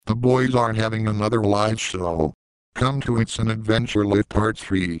The boys are having another live show. Come to It's an Adventure Lit Part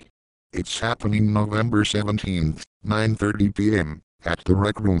 3. It's happening November 17th, 9:30 p.m., at the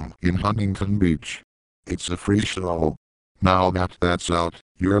Rec Room in Huntington Beach. It's a free show. Now that that's out,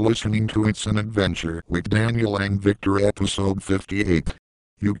 you're listening to It's an Adventure with Daniel and Victor episode 58.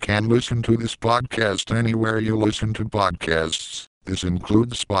 You can listen to this podcast anywhere you listen to podcasts. This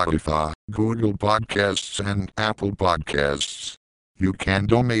includes Spotify, Google Podcasts, and Apple Podcasts. You can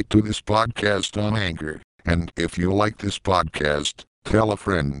donate to this podcast on Anchor, and if you like this podcast, tell a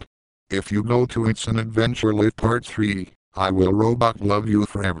friend. If you go to It's an Adventure Lit Part 3, I will robot love you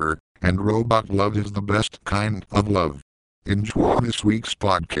forever, and robot love is the best kind of love. Enjoy this week's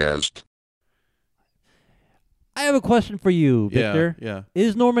podcast. I have a question for you, Yeah, Victor. yeah.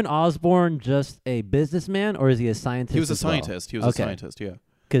 Is Norman Osborn just a businessman, or is he a scientist? He was a as well? scientist. He was a scientist, yeah.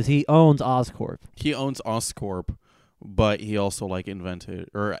 Because he owns Oscorp. He owns Oscorp, but he also invented,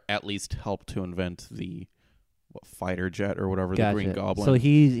 or at least helped to invent the fighter jet or whatever, the Green Goblin. So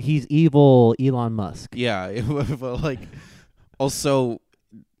he's evil Elon Musk. Yeah, but also,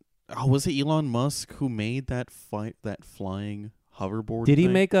 was it Elon Musk who made that flying hoverboard? Did he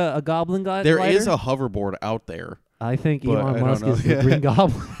thing? make a Goblin guy? There is a hoverboard out there. I think but Elon I don't Musk know. is the Green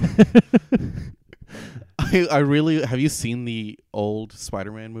Goblin. I really have you seen the old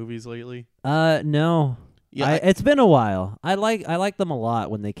Spider-Man movies lately? No. Yeah, It's been a while. I like them a lot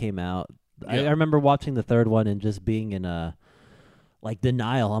when they came out. I Yeah. remember watching the third one and just being in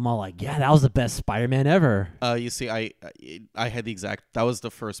denial. I'm all like, yeah, that was the best Spider-Man ever. You see, I had the exact. That was the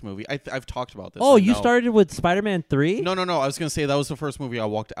first movie. I've talked about this. Oh, I you know. started with Spider-Man 3? No. I was gonna say that was the first movie I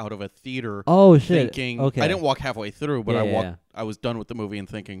walked out of a theater. Oh shit. Thinking Okay. I didn't walk halfway through, but Yeah, I yeah, walked. yeah. I was done with the movie and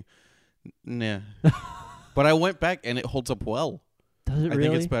thinking, nah. But I went back and it holds up well. Does it I really?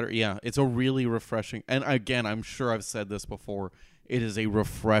 think it's better. Yeah, it's a really refreshing. And again, I'm sure I've said this before. It is a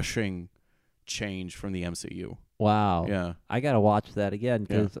refreshing change from the MCU. Wow. Yeah. I gotta watch that again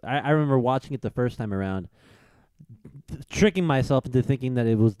because I remember watching it the first time around, tricking myself into thinking that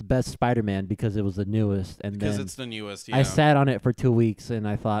it was the best Spider-Man because it was the newest, and Because then it's the newest. Yeah. I sat on it for 2 weeks and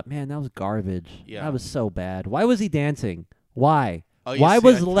I thought, man, that was garbage. Yeah. That was so bad. Why was he dancing? Why? Oh, you Why see,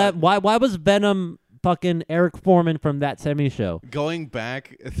 was I thought- why was Venom fucking Eric Foreman from That 70s Show? Going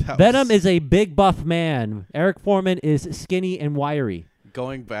back, Venom is a big buff man. Eric Foreman is skinny and wiry.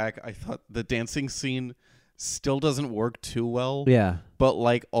 Going back, I thought the dancing scene still doesn't work too well. Yeah. But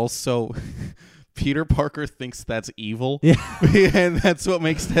also Peter Parker thinks that's evil. Yeah. And that's what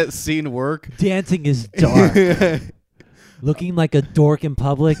makes that scene work. Dancing is dark. Looking like a dork in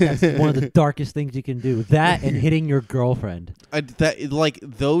public, that's one of the darkest things you can do. That and hitting your girlfriend.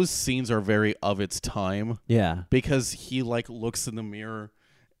 Those scenes are very of its time Yeah. because he looks in the mirror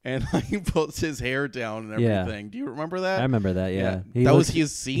and pulls his hair down and Yeah. everything. Do you remember that? I remember that, yeah. That was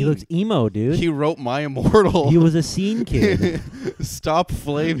his scene. He looks emo, dude. He wrote My Immortal. He was a scene kid. Stop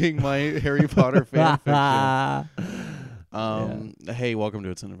flaming my Harry Potter fan fiction. Hey, welcome to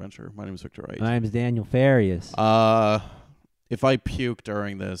It's an Adventure. My name is Victor Wright. My name's Daniel Farias. If I puke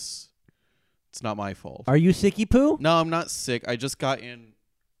during this, it's not my fault. Are you sicky poo? No, I'm not sick. I just got in.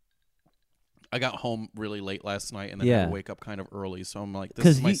 I got home really late last night and then had to wake up kind of early. So I'm like, this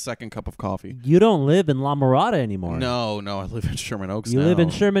 'Cause is my you- second cup of coffee. You don't live in La Mirada anymore. No, I live in Sherman Oaks You now. live in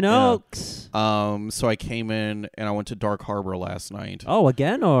Sherman Yeah. Oaks. So I came in and I went to Dark Harbor last night. Oh,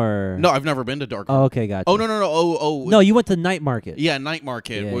 again or? No, I've never been to Dark Oh, Harbor. okay, gotcha. Oh, no. No, you went to Night Market. Yeah, Night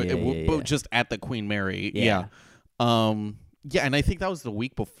Market. Yeah. Just at the Queen Mary. Yeah. Yeah, and I think that was the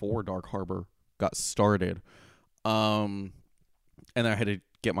week before Dark Harbor got started. And I had to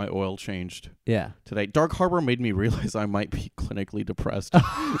get my oil changed Yeah. today. Dark Harbor made me realize I might be clinically depressed.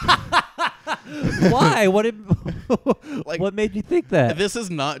 Why? What made you think that? This is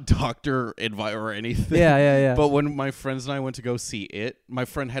not doctor advice or anything. Yeah. But when my friends and I went to go see it, my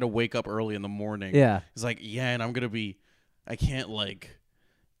friend had to wake up early in the morning. Yeah. He's like, yeah, and I can't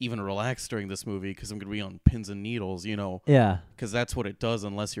even relax during this movie because I'm going to be on pins and needles, Yeah. because that's what it does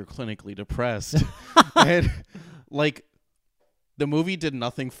unless you're clinically depressed. And the movie did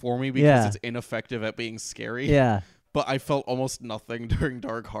nothing for me because it's ineffective at being scary. Yeah. But I felt almost nothing during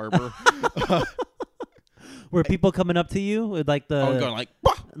Dark Harbor. Were people coming up to you with I'm going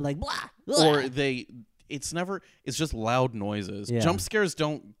bah! blah, Or it's just loud noises. Yeah. Jump scares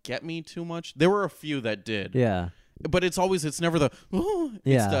don't get me too much. There were a few that did. Yeah. But it's never the, it's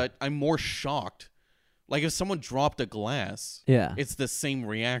Yeah. the, I'm more shocked. Like if someone dropped a glass, Yeah. it's the same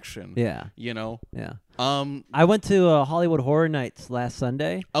reaction. Yeah. Yeah. I went to Hollywood Horror Nights last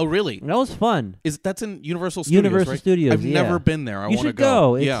Sunday. Oh, really? That was fun. That's in Universal Studios, Universal right? Studios, I've never been there. I You want to should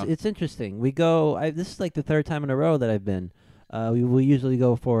go. Yeah. It's interesting. We go. This is like the third time in a row that I've been. We usually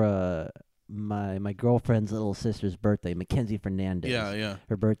go for my girlfriend's little sister's birthday, Mackenzie Fernandez. Yeah.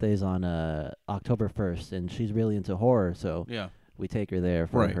 Her birthday's on October 1st, and she's really into horror, so Yeah. we take her there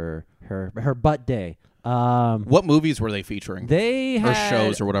for Right. her butt day. What movies were they featuring? They or had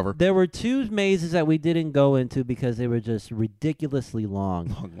shows or whatever. There were 2 mazes that we didn't go into because they were just ridiculously long.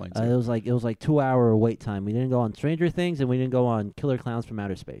 Long lines. It was like 2-hour wait time. We didn't go on Stranger Things, and we didn't go on Killer Clowns from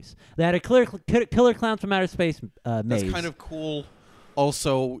Outer Space. They had a Killer Clowns from Outer Space maze. That's kind of cool.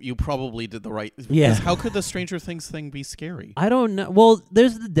 Also, you probably did the right. Yeah. 'Cause how could the Stranger Things thing be scary? I don't know. Well,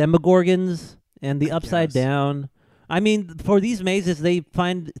 there's the Demogorgons and the Upside guess. Down. I mean, for these mazes, they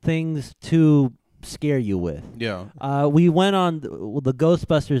find things to scare you with. Yeah. We went on the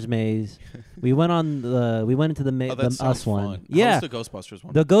Ghostbusters maze. we went into the Oh, that sounds Us one. fun. Yeah, How was the Ghostbusters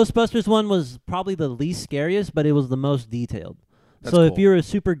one? the Ghostbusters one was probably the least scariest, but it was the most detailed. That's So if cool. you're a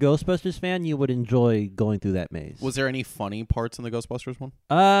super Ghostbusters fan, you would enjoy going through that maze. Was there any funny parts in the Ghostbusters one?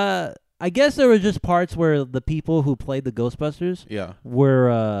 I guess there were just parts where the people who played the Ghostbusters Yeah.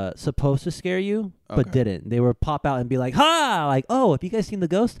 were supposed to scare you, but Okay. didn't. They would pop out and be like, "Ha!" Like, "Oh, have you guys seen the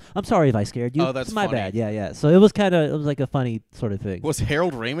ghost? I'm sorry if I scared you. Oh, that's it's my funny. bad." Yeah. So it was like a funny sort of thing. Was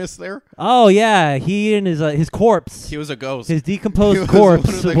Harold Ramis there? Oh yeah, he and his corpse, He was a ghost. his He decomposed was corpse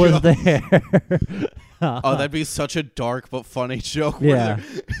one of the was ghosts. there. Oh, that'd be such a dark but funny joke. Yeah.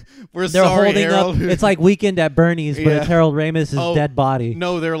 We're They're sorry, holding Harold. up. It's like Weekend at Bernie's, but it's Yeah. Harold Ramis' Oh, dead body.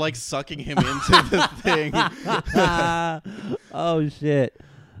 No, they're like sucking him into the thing. Oh shit.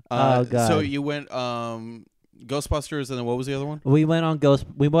 Oh god. So you went Ghostbusters, and then what was the other one? We went on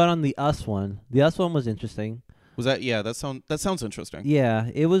the Us one. The Us one was interesting. Was that that sounds interesting. Yeah,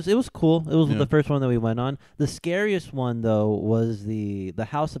 it was cool. It was Yeah. the first one that we went on. The scariest one though was the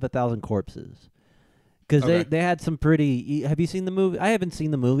House of a Thousand Corpses. Because Okay. they had some pretty. Have you seen the movie? I haven't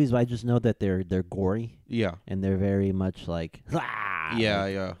seen the movies, but I just know that they're gory Yeah. and they're very much like. Yeah,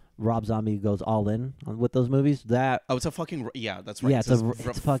 like yeah. Rob Zombie goes all in with those movies. That Oh, it's a fucking that's right. yeah, It says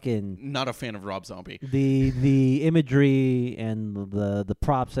it's fucking. not a fan of Rob Zombie. The imagery and the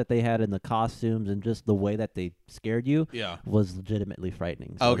props that they had and the costumes and just the way that they scared you Yeah. was legitimately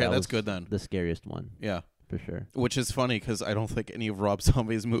frightening. So Okay, that that's was good then. The scariest one Yeah. for sure. Which is funny because I don't think any of Rob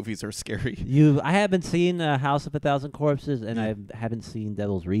Zombie's movies are scary. I haven't seen House of a Thousand Corpses and I haven't seen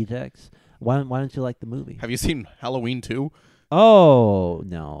Devil's Rejects. Why don't you like the movie? Have you seen Halloween 2? Oh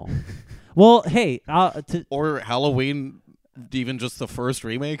no. Well, hey, Or Halloween, even just the first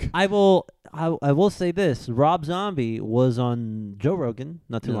remake? I will say this: Rob Zombie was on Joe Rogan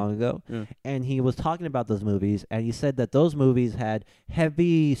not too Yeah. long ago, Yeah. and he was talking about those movies, and he said that those movies had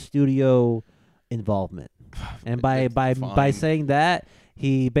heavy studio involvement, and by Fine. saying that,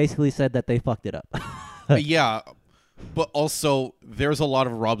 he basically said that they fucked it up. Yeah, but also there's a lot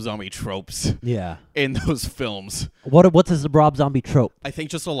of Rob Zombie tropes Yeah. in those films. What's his Rob Zombie trope? I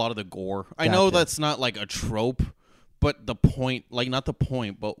think just a lot of the gore. I know Gotcha. that's not like a trope, but the point, like not the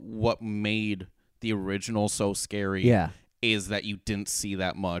point, but what made the original so scary Yeah. is that you didn't see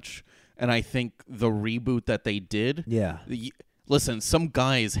that much. And I think the reboot that they did, Yeah. listen, some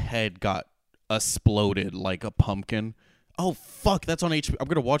guy's head got exploded like a pumpkin. Oh fuck, that's on HBO. I'm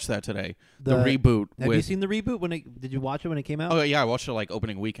gonna watch that today. The reboot. Have you seen the reboot? Did you watch it when it came out? Oh yeah, I watched it like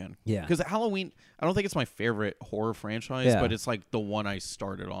opening weekend. Yeah. Because Halloween, I don't think it's my favorite horror franchise, Yeah. but it's like the one I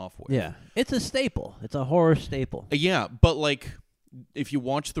started off with. Yeah. It's a staple. It's a horror staple. Yeah, but like if you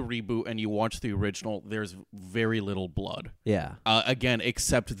watch the reboot and you watch the original, there's very little blood. Yeah. Again,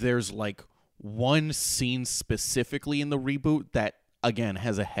 except there's like one scene specifically in the reboot that again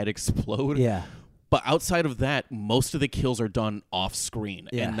has a head explode. Yeah. But outside of that, most of the kills are done off screen,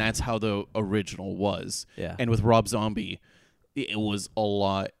 Yeah. and that's how the original was. Yeah. And with Rob Zombie, it was a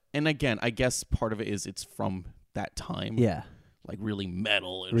lot. And again, I guess part of it is it's from that time. Yeah. Like really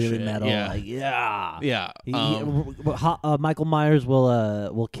metal and Really shit. metal. Yeah. Like, yeah. Yeah. Michael Myers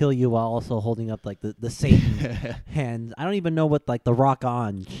will kill you while also holding up like the Satan hand. I don't even know what like the rock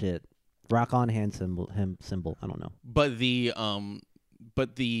on hand symbol. I don't know.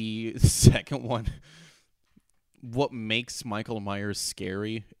 But the second one, what makes Michael Myers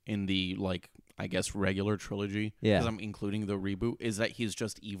scary in the like I guess regular trilogy, Yeah. because I'm including the reboot, is that he's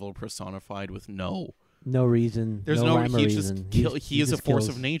just evil personified with no reason. There's no no rhyme or he reason. just kill, he is a just force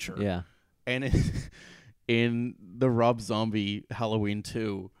kills. of nature. Yeah. And in the Rob Zombie Halloween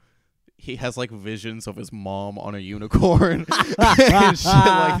 2, he has like visions of his mom on a unicorn and shit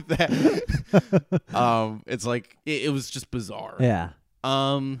like that. It's like it was just bizarre. Yeah.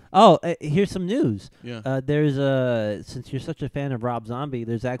 Um. Here's some news. Yeah. There's since you're such a fan of Rob Zombie,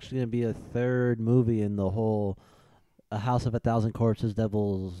 there's actually gonna be a third movie in the whole House of a Thousand Corpses,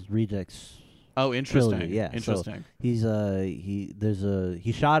 Devil's Rejects Oh, interesting. trilogy, yeah, so- Interesting.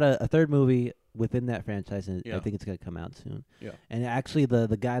 He shot a third movie within that franchise, and I Yeah. think it's gonna come out soon. Yeah. And actually,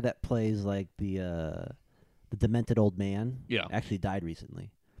 the guy that plays like the demented old man, Yeah. actually died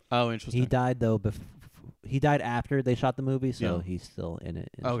recently. Oh, interesting. He died though. He died after they shot the movie, so Yeah. he's still in it.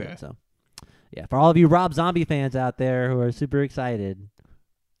 and Okay. shit, so yeah, for all of you Rob Zombie fans out there who are super excited,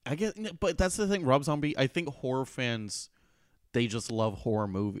 I get, but that's the thing. Rob Zombie. I think horror fans, they just love horror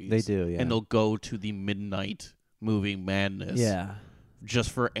movies. they do. Yeah. and they'll go to the midnight movie madness. yeah.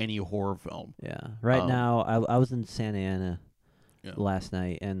 Just for any horror film. Yeah. Right Um, now, I was in Santa Ana Yeah. last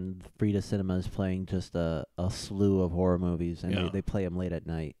night, and Frida Cinema is playing just a slew of horror movies, and Yeah. they play them late at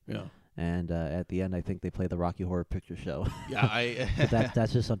night. Yeah. And at the end, I think they play the Rocky Horror Picture Show. Yeah. I. But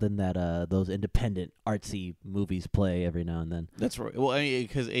that's just something that those independent artsy movies play every now and then. That's right. Well,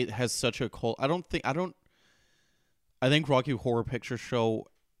 because it has such a cult. I think Rocky Horror Picture Show,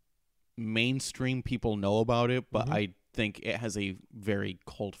 mainstream people know about it, but Mhm. I think it has a very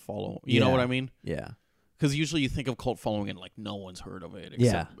cult following. You know what Yeah. I mean? Yeah. Because usually you think of cult following and like no one's heard of it.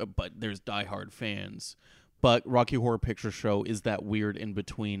 But there's diehard fans. But Rocky Horror Picture Show is that weird in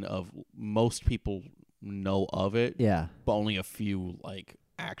between of most people know of it, Yeah. but only a few like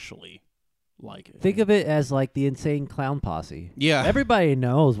actually like it. Think of it as like the Insane Clown Posse. Yeah. Everybody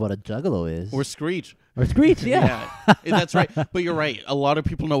knows what a Juggalo is. Or Screech. Or Screech, yeah. That's right. But you're right. A lot of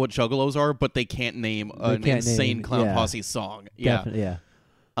people know what Juggalos are, but they can't name an can't Insane name- Clown yeah. Posse song. Yeah. Definitely, yeah.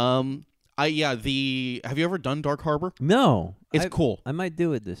 Have you ever done Dark Harbor? No. It's cool. I might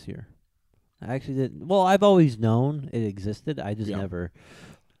do it this year. I actually didn't. Well, I've always known it existed. I just Yeah. never.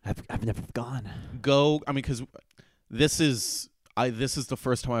 I've never gone. Go. I mean, because this is the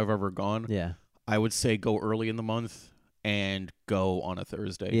first time I've ever gone. Yeah. I would say go early in the month and go on a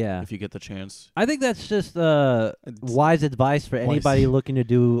Thursday. Yeah. If you get the chance. I think that's just It's- wise advice for anybody looking to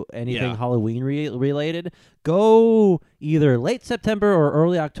do anything Yeah. Halloween related. Go either late September or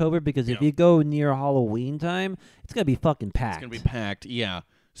early October, because if Yeah. you go near Halloween time, it's gonna be fucking packed. It's gonna be packed. Yeah.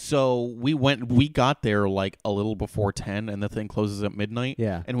 So we got there like a little before 10, and the thing closes at midnight.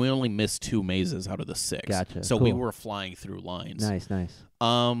 Yeah. And we only missed 2 mazes out of the 6. Gotcha. So we Cool. were flying through lines. Nice.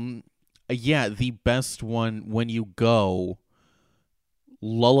 Yeah, the best one when you go,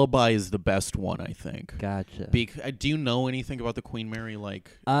 Lullaby is the best one, I think. Gotcha. Do you know anything about the Queen Mary,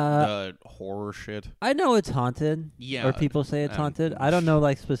 like Uh, the horror shit? I know it's haunted. Yeah. Or people say it's um, haunted. I don't know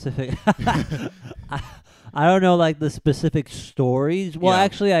like specific. I don't know like the specific stories. Well, Yeah.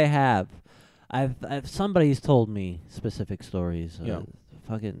 actually, I have. I've somebody's told me specific stories. Yeah.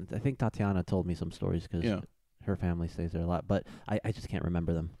 Fucking, I think Tatiana told me some stories because Yeah. her family stays there a lot, but I just can't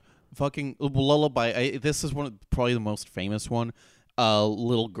remember them. Fucking Lullaby. This is probably the most famous one. A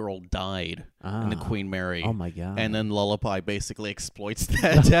little girl died in the Ah. Queen Mary. Oh my god. And then Lullaby basically exploits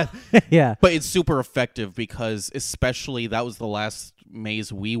that death. yeah. But it's super effective because especially that was the last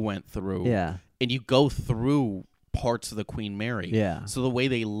maze we went through. Yeah. And you go through parts of the Queen Mary. Yeah. So the way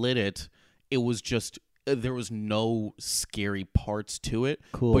they lit it, it was just there was no scary parts to it.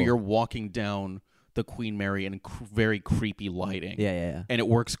 Cool. But you're walking down the Queen Mary in very creepy lighting. Yeah. And it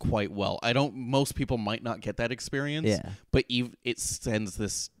works quite well. Most people might not get that experience. Yeah. But it sends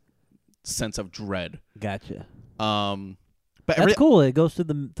this sense of dread. Gotcha. But That's cool. It goes to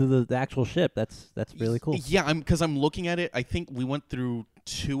the actual ship. That's really cool. Yeah, because I'm looking at it. I think we went through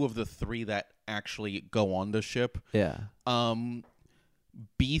 2 of the 3 that actually go on the ship. Yeah.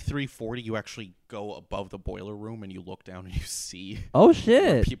 B340, you actually go above the boiler room and you look down and you see Oh where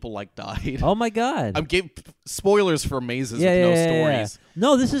shit. people like died. Oh my god. I'm giving spoilers for mazes yeah, with yeah, no yeah, yeah. stories.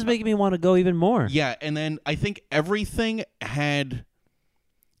 No, this is making me want to go even more. Yeah, and then I think everything had,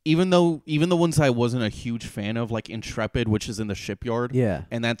 even the ones I wasn't a huge fan of, like Intrepid, which is in the shipyard. Yeah.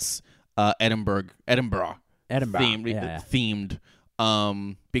 And that's Edinburgh Edinburgh. themed,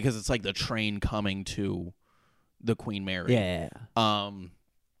 because it's like the train coming to the Queen Mary. Yeah.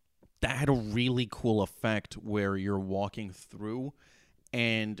 That had a really cool effect where you're walking through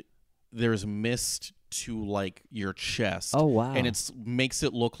and there's mist to like your chest. Oh wow. And it makes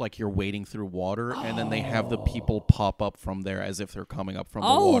it look like you're wading through water, and then they have the people pop up from there as if they're coming up from the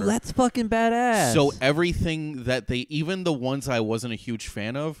water. Oh, that's fucking badass. So everything that even the ones I wasn't a huge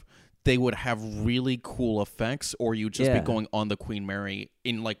fan of, they would have really cool effects, or you'd just be Yeah. going on the Queen Mary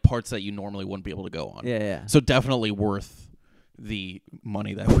in like parts that you normally wouldn't be able to go on. Yeah. So definitely worth the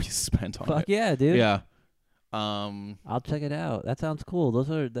money that we spent on Fuck it. yeah, dude. Yeah. I'll check it out. That sounds cool.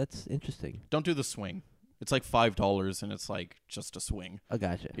 That's interesting. Don't do the swing. It's like $5, and it's like just a swing. I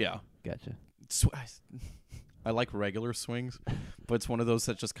gotcha. Yeah. Gotcha. I like regular swings, but it's one of those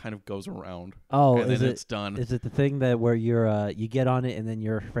that just kind of goes around. Oh, and is then it? it's done. Is it the thing that where you're you get on it and then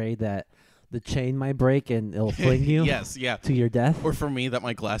you're afraid that the chain might break and it'll fling you Yes, yeah. to your death. Or for me, that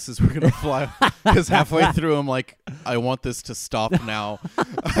my glasses were going to fly. Because halfway through, I'm like, I want this to stop now.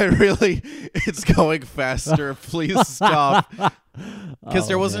 It's going faster. Please stop. Because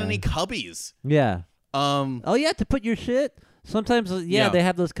there wasn't any cubbies. Yeah. Oh, yeah, to put your shit. Sometimes, yeah, they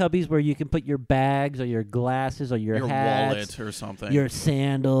have those cubbies where you can put your bags or your glasses or your hats, wallet or something. your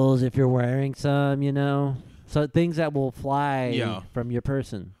sandals if you're wearing some, So things that will fly from your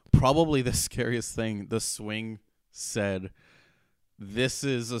person. Probably the scariest thing, the swing said, "This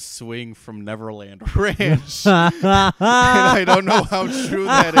is a swing from Neverland Ranch." And I don't know how true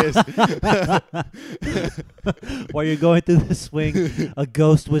that is. While you're going through the swing, a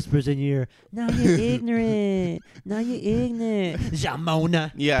ghost whispers in your ear, "Now you're ignorant. Now you're ignorant."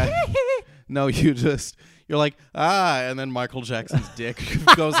 Jamona. Yeah. No, you're like, and then Michael Jackson's dick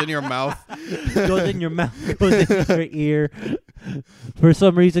goes in your mouth. Goes in your mouth, goes in your ear. For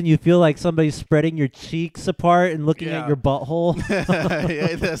some reason, you feel like somebody's spreading your cheeks apart and looking at your butthole.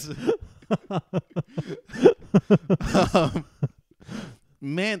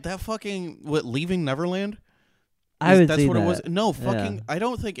 Man, that fucking Leaving Neverland? I haven't That's seen what that. it was. No, fucking. Yeah. I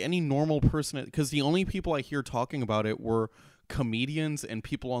don't think any normal person, because the only people I hear talking about it were comedians and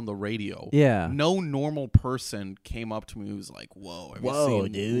people on the radio. Yeah. No normal person came up to me who was like, "Whoa, have you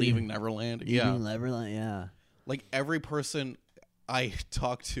seen dude. Leaving Neverland?" Leaving Neverland, yeah. Like every person I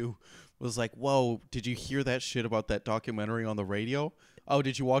talked to was like, "Whoa, did you hear that shit about that documentary on the radio? Oh,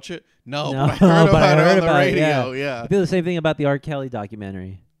 did you watch it? No, but I heard about it on the radio." Yeah. I feel the same thing about the R. Kelly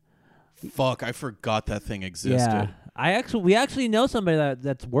documentary. Fuck, I forgot that thing existed. Yeah. We actually know somebody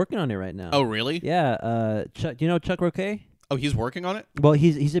that's working on it right now. Oh, really? Yeah. Chuck, do you know Chuck Roquet? Oh, he's working on it? Well,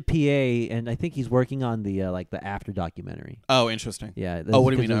 he's a PA, and I think he's working on the the after documentary. Oh, interesting. Yeah. Oh,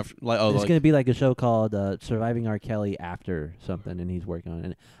 what do you mean after? It's going to be like a show called Surviving R. Kelly After something, and he's working on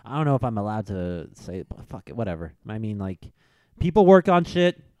it. I don't know if I'm allowed to say it, but fuck it, whatever. I mean, like, people work on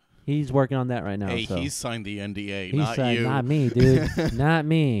shit. He's working on that right now. Hey, so. he signed the NDA, He not signed, you. Not me, dude. Not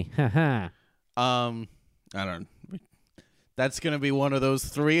me. Haha. I don't. That's gonna be one of those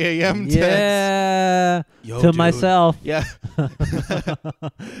 3 a.m. Yeah. Yo, to dude. myself. Yeah.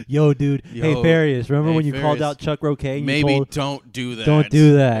 Yo, dude. Yo. Hey, Farius. Remember Hey, when you called Farius. out Chuck Roquet? And Maybe you told, don't do that. don't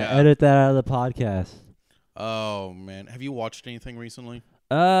do that. Yeah. Edit that out of the podcast. Oh man, have you watched anything recently?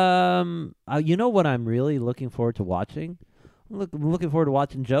 You know what I'm really looking forward to watching? I'm looking forward to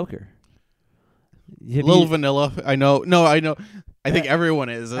watching Joker. Little Vanilla. I know. No, I know. I think everyone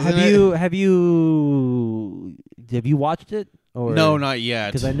is. Isn't it? Have you watched it? Or No, not yet.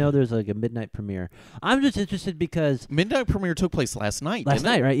 Because I know there's like a midnight premiere. I'm just interested because Midnight premiere took place last night. last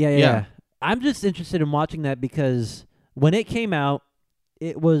didn't night, it? right? Yeah. I'm just interested in watching that because when it came out,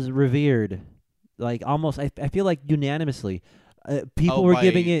 it was revered, like almost. I feel like unanimously. People were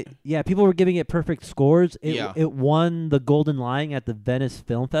giving it perfect scores. It won the Golden Lion at the Venice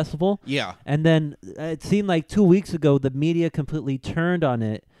Film Festival. Yeah. And then it seemed like 2 weeks ago the media completely turned on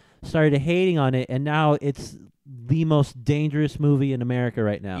it, started hating on it, and now it's the most dangerous movie in America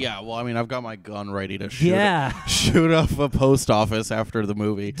right now. Yeah, well, I mean, I've got my gun ready to shoot up a post office after the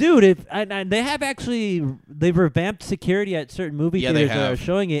movie. Dude, and they have they've revamped security at certain movie theaters that are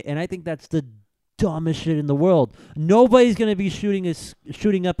showing it, and I think that's the dumbest shit in the world. Nobody's gonna be shooting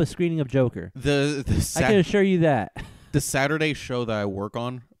up a screening of Joker. I can assure you that. The Saturday show that I work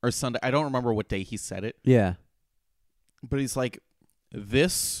on, or Sunday, I don't remember what day he said it. Yeah. But he's like,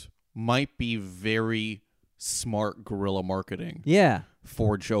 this might be very smart guerrilla marketing. Yeah.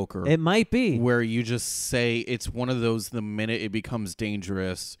 For Joker. It might be. Where you just say it's one of those, the minute it becomes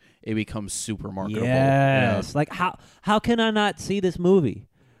dangerous, it becomes super marketable. Yes. Yeah. Like, how can I not see this movie?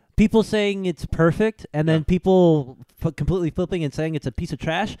 People saying it's perfect, and then people completely flipping and saying it's a piece of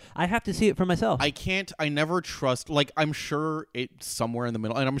trash. I have to see it for myself. I never trust, like, I'm sure it's somewhere in the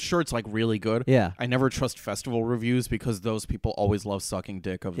middle, and I'm sure it's, like, really good. Yeah. I never trust festival reviews because those people always love sucking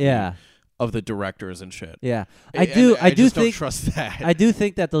dick of the directors and shit. Yeah. I just don't trust that. I do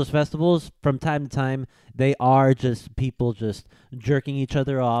think that those festivals, from time to time, they are just people just jerking each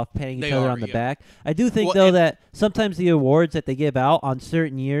other off, patting each other on the back. I do think, that sometimes the awards that they give out on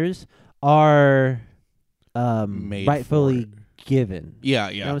certain years are rightfully given. Yeah, yeah.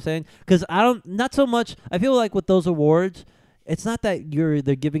 You know what I'm saying? Because not so much, I feel like with those awards, it's not that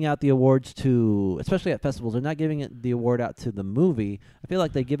they're giving out the awards to, especially at festivals, they're not giving the award out to the movie. I feel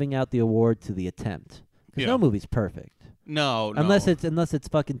like they're giving out the award to the attempt. Because no movie's perfect. No, unless it's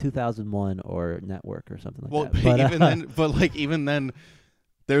fucking 2001 or Network or something like that. But even then,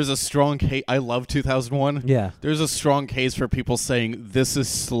 there's a strong case. I love 2001. Yeah, there's a strong case for people saying this is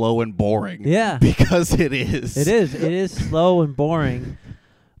slow and boring. Yeah, because it is. It is slow and boring.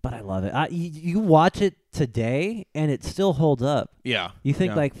 But I love it. You watch it today, and it still holds up. Yeah. You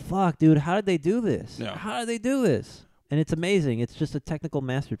think like, fuck, dude, how did they do this? Yeah. How did they do this? And it's amazing. It's just a technical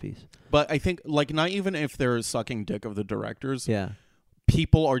masterpiece. But I think, like, not even if they're sucking dick of the directors. Yeah.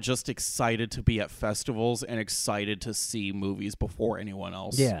 People are just excited to be at festivals and excited to see movies before anyone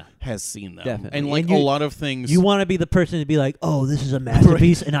else has seen them. Definitely. And like a lot of things, you want to be the person to be like, "Oh, this is a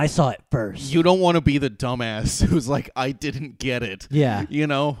masterpiece, and I saw it first." You don't want to be the dumbass who's like, "I didn't get it." Yeah. You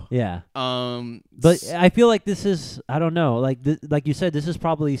know. Yeah. But I feel like this is, I don't know, like you said, this is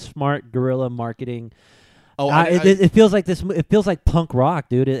probably smart guerrilla marketing. Oh, it feels like this. It feels like punk rock,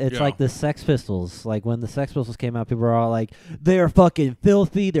 dude. It's like the Sex Pistols. Like when the Sex Pistols came out, people were all like, "They're fucking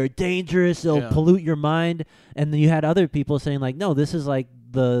filthy. They're dangerous. They'll pollute your mind." And then you had other people saying like, "No, this is like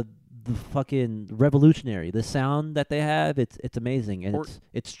the fucking revolutionary. The sound that they have, it's amazing, and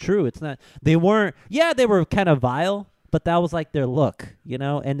it's true. It's not. They weren't. Yeah, they were kind of vile, but that was like their look, you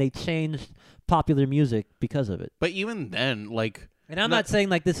know. And they changed popular music because of it. But even then, like. And I'm not saying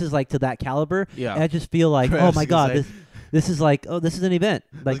like this is like to that caliber. Yeah. I just feel like, oh my god, this is like, oh, this is an event.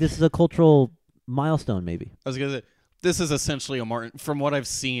 Like this is a cultural milestone, maybe. I was gonna say, this is essentially a Martin. From what I've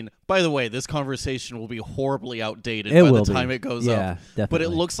seen, by the way, this conversation will be horribly outdated by the time it goes up. Definitely. But it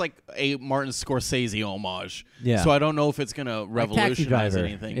looks like a Martin Scorsese homage. Yeah. So I don't know if it's gonna revolutionize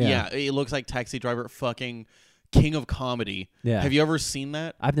anything. Yeah. It looks like Taxi Driver, fucking King of Comedy. Yeah. Have you ever seen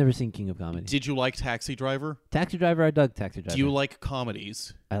that? I've never seen King of Comedy. Did you like Taxi Driver? Taxi Driver, I dug Taxi Driver. Do you like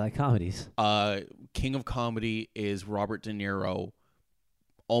comedies? I like comedies. King of Comedy is Robert De Niro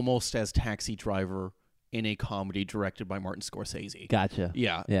almost as Taxi Driver in a comedy directed by Martin Scorsese. Gotcha.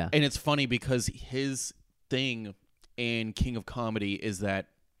 Yeah. Yeah. And it's funny because his thing in King of Comedy is that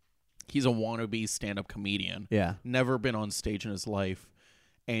he's a wannabe stand-up comedian. Yeah. Never been on stage in his life.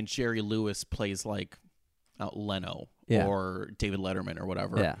 And Jerry Lewis plays like Leno or David Letterman or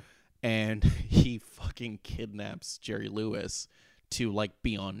whatever. Yeah. And he fucking kidnaps Jerry Lewis to like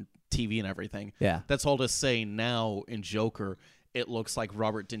be on TV and everything. Yeah. That's all to say now in Joker, it looks like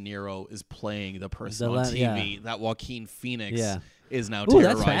Robert De Niro is playing the person on TV that Joaquin Phoenix is now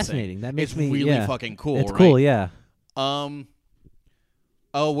terrorizing. That's fascinating. That makes it's really fucking cool. It's right? cool, yeah. Oh,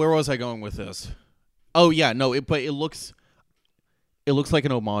 where was I going with this? Oh yeah, no, but it looks like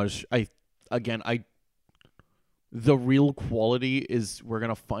an homage. The real quality is we're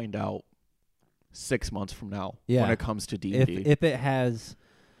gonna find out 6 months from now when it comes to DVD. If it has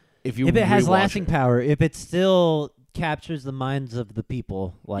has lasting power, if it still captures the minds of the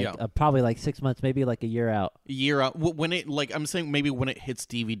people, like probably like 6 months, maybe like a year out. When it I'm saying maybe when it hits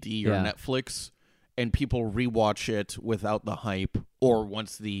DVD or Netflix and people rewatch it without the hype, or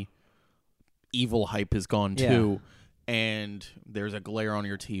once the evil hype is gone too. And there's a glare on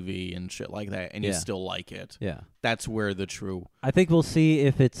your TV and shit like that, and you still like it. Yeah, that's where the true. I think we'll see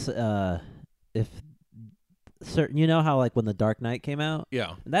if it's if certain. You know how like when The Dark Knight came out,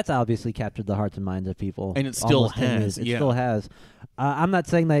 and that's obviously captured the hearts and minds of people, and it still has. It still has. I'm not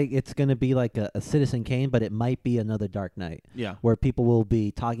saying that it's going to be like a Citizen Kane, but it might be another Dark Knight. Yeah, where people will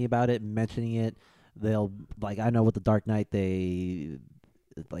be talking about it, mentioning it. They'll like, I know with The Dark Knight they.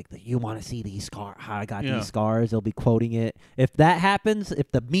 Like you want to see these scars? How I got these scars? They'll be quoting it. If that happens, if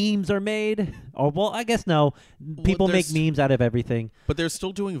the memes are made, or I guess no, people make memes out of everything. But they're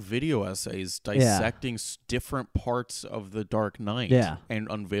still doing video essays dissecting different parts of the Dark Knight, and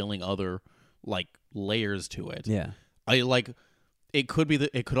unveiling other like layers to it. Yeah, I like. It could be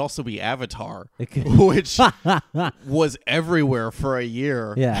it could also be Avatar, which was everywhere for a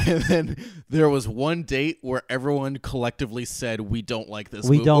year. Yeah. And then there was one date where everyone collectively said, we don't like this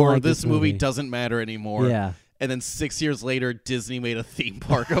movie. Or this movie doesn't matter anymore. Yeah. And then 6 years later, Disney made a theme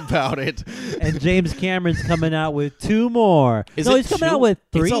park about it. And James Cameron's coming out with 2 more. He's coming out with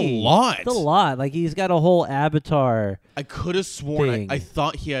 3. It's a lot. It's a lot. Like he's got a whole Avatar. I could have sworn I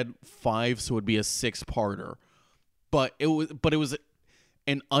thought he had 5, so it would be a 6-parter. But it was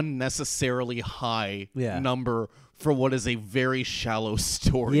an unnecessarily high number for what is a very shallow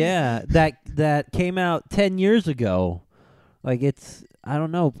story. Yeah, that came out 10 years ago. Like I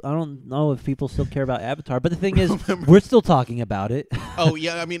don't know if people still care about Avatar, but the thing is, we're still talking about it. Oh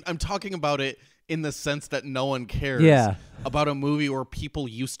yeah, I mean, I'm talking about it in the sense that no one cares about a movie where people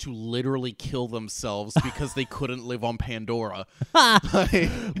used to literally kill themselves because they couldn't live on Pandora.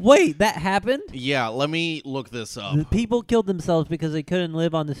 Wait, that happened? Yeah, let me look this up. People killed themselves because they couldn't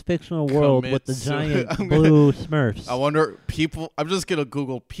live on this fictional world with the giant blue Smurfs. I wonder, I'm just going to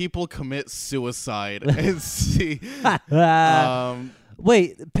Google people commit suicide and see.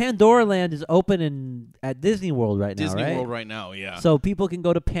 Wait, Pandora Land is open at Disney World right now, Disney right? World right now, yeah. So people can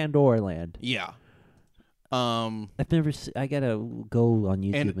go to Pandora Land. Yeah. I've never. I gotta go on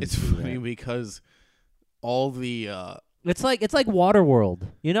YouTube and it's see funny that. because all the It's like Waterworld.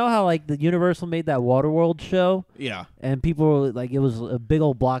 You know how like the Universal made that Waterworld show, yeah. and people were like, it was a big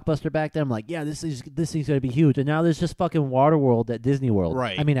old blockbuster back then. I'm like, yeah, this thing's gonna be huge. And now there's just fucking Waterworld at Disney World.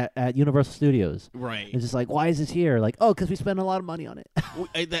 Right. I mean, at Universal Studios. Right. It's just like, why is this here? Like, oh, because we spent a lot of money on it.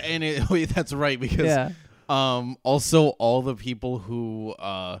 That's right because Yeah. Also all the people who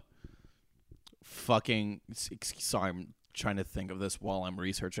sorry, I'm trying to think of this while I'm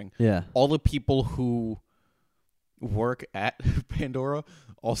researching. Yeah. All the people who work at Pandora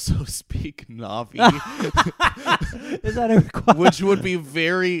also speak Na'vi. Is that a requirement? Which would be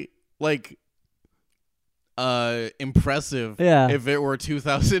very like impressive if it were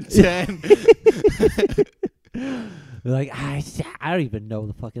 2010. Like I don't even know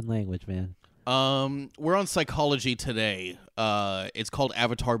the fucking language, man. We're on Psychology Today. It's called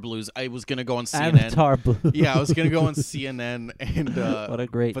Avatar Blues. I was gonna go on CNN. Avatar Blues. Yeah, I was gonna go on CNN and what a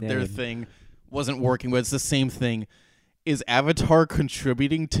great but name. their thing wasn't working, but it's the same thing. Is Avatar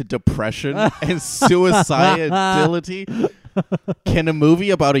contributing to depression and suicidality? Can a movie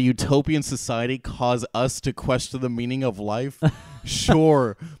about a utopian society cause us to question the meaning of life?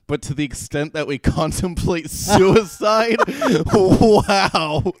 Sure, but to the extent that we contemplate suicide,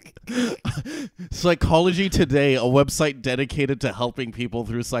 wow. Psychology Today, a website dedicated to helping people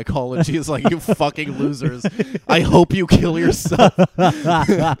through psychology, is like, you fucking losers. I hope you kill yourself.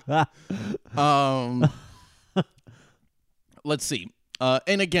 Let's see.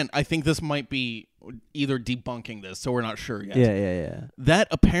 And again, I think this might be either debunking this, so we're not sure yet. Yeah. That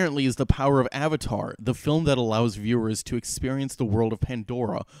apparently is the power of Avatar, the film that allows viewers to experience the world of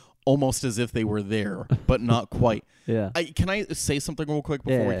Pandora almost as if they were there, but not quite. Yeah. Can I say something real quick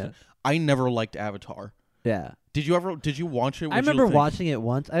before Yeah. I never liked Avatar. Yeah. Did you watch it? I remember watching it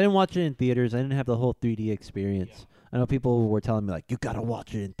once. I didn't watch it in theaters. I didn't have the whole 3D experience. Yeah. I know people were telling me like, you gotta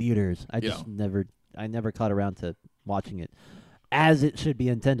watch it in theaters. I just never caught around to watching it as it should be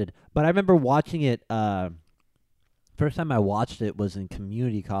intended. But I remember watching it. First time I watched it was in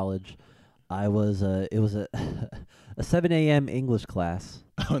community college. It was a 7 a.m. English class.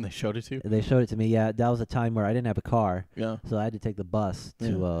 Oh, and they showed it to you? They showed it to me. Yeah, that was a time where I didn't have a car. Yeah. So I had to take the bus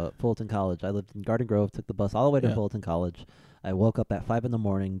to Fulton College. I lived in Garden Grove. Took the bus all the way to Fulton College. I woke up at 5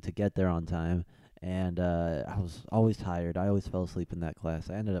 a.m. to get there on time, and I was always tired. I always fell asleep in that class.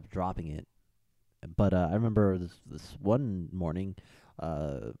 I ended up dropping it. But I remember this one morning,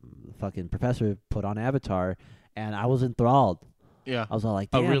 fucking professor put on Avatar, and I was enthralled. Yeah. I was all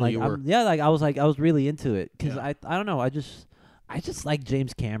like, damn, really? I was really into it because I don't know, I just like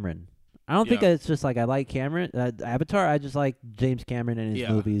James Cameron. I don't think it's just like I like Cameron Avatar. I just like James Cameron and his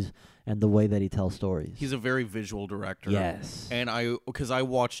movies and the way that he tells stories. He's a very visual director. Yes. And because I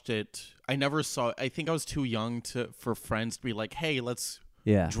watched it, I never saw. I think I was too young for friends to be like, hey, let's.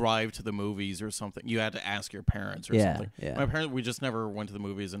 Drive to the movies or something. You had to ask your parents or something. Yeah. My parents, we just never went to the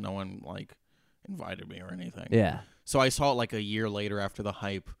movies, and no one like invited me or anything. Yeah. So I saw it like a year later after the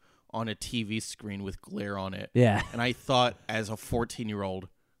hype on a TV screen with glare on it. Yeah. And I thought, as a 14-year-old,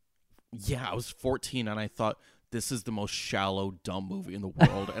 I was 14, and I thought, this is the most shallow, dumb movie in the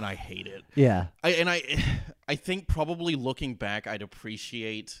world, and I hate it. Yeah. I think probably looking back, I'd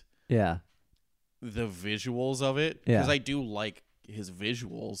appreciate the visuals of it because I do like his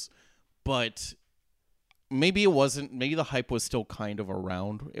visuals, but maybe it wasn't. Maybe the hype was still kind of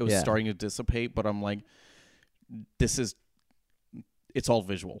around. It was starting to dissipate, but I'm like, it's all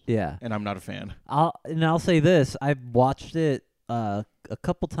visual. Yeah, and I'm not a fan. I'll say this: I've watched it a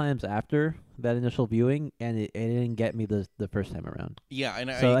couple times after that initial viewing, and it didn't get me the first time around. Yeah, and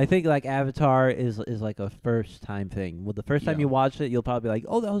so I think like Avatar is like a first time thing. Well, the first time you watch it, you'll probably be like,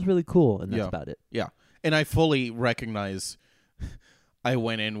 oh, that was really cool, and that's about it. Yeah, and I fully recognize. I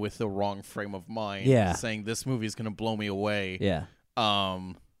went in with the wrong frame of mind, saying this movie is going to blow me away. Yeah.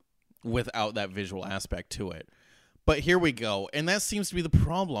 Without that visual aspect to it. But here we go. And that seems to be the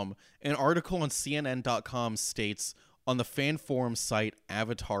problem. An article on CNN.com states, on the fan forum site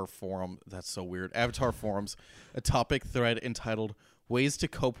Avatar Forum, that's so weird, Avatar Forums, a topic thread entitled Ways to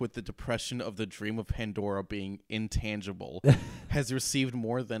Cope with the Depression of the Dream of Pandora Being Intangible has received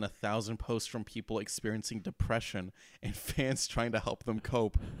more than 1,000 posts from people experiencing depression and fans trying to help them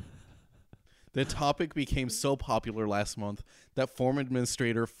cope. The topic became so popular last month that forum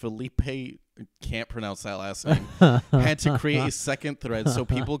administrator Felipe, can't pronounce that last name, had to create a second thread so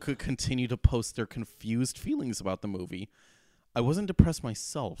people could continue to post their confused feelings about the movie. I wasn't depressed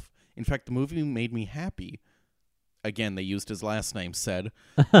myself. In fact, the movie made me happy. Again, they used his last name, said.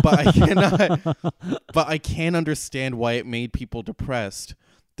 But I can understand why it made people depressed.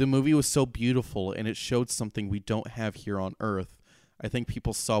 The movie was so beautiful, and it showed something we don't have here on Earth. I think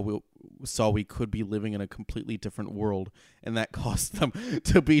people saw we could be living in a completely different world, and that caused them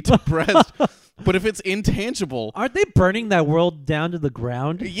to be depressed. But if it's intangible, aren't they burning that world down to the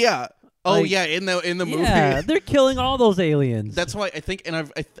ground? Yeah. Oh, like, yeah. In the movie, yeah, they're killing all those aliens. That's why I think,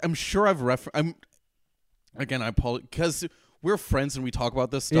 and I'm sure I've I apologize because we're friends and we talk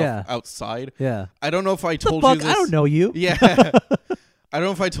about this stuff outside. Yeah. I don't know if I told you this. I don't know you. Yeah. I don't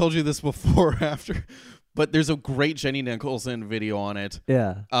know if I told you this before or after, but there's a great Jenny Nicholson video on it.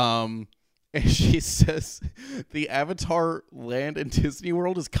 Yeah. And she says the Avatar land in Disney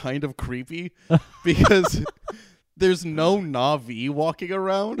World is kind of creepy because there's no Na'vi walking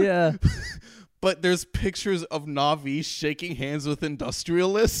around. Yeah. But there's pictures of Na'vi shaking hands with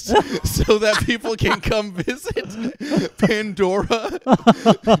industrialists so that people can come visit Pandora.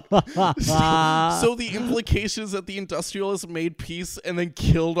 So the implication is that the industrialists made peace and then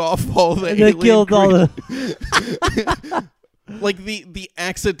killed off all the alien killed all the like the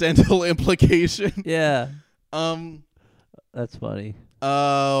accidental implication. Yeah. That's funny.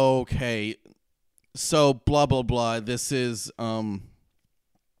 Okay. So blah blah blah. This is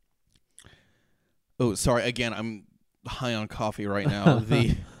Oh, sorry. Again, I'm high on coffee right now.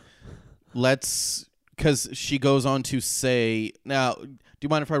 Because she goes on to say, now, do you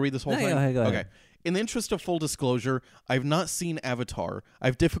mind if I read this whole thing? Go ahead. Okay. In the interest of full disclosure, I've not seen Avatar. I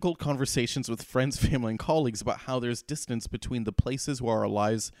have difficult conversations with friends, family, and colleagues about how there's distance between the places where our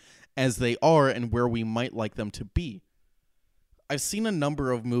lives as they are and where we might like them to be. I've seen a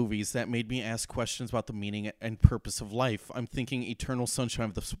number of movies that made me ask questions about the meaning and purpose of life. I'm thinking Eternal Sunshine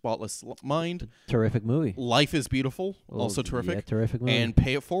of the Spotless Mind. Terrific movie. Life is Beautiful, also terrific. Yeah, terrific movie. And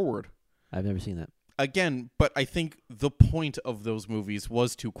Pay It Forward. I've never seen that. Again, but I think the point of those movies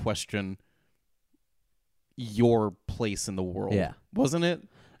was to question your place in the world. Yeah. Wasn't it?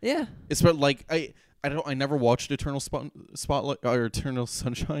 Yeah. It's like I never watched Eternal Spotlight or Eternal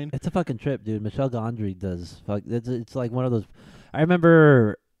Sunshine. It's a fucking trip, dude. Michel Gondry does. It's like one of those. I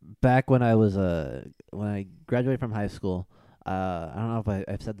remember back when I was when I graduated from high school. I don't know if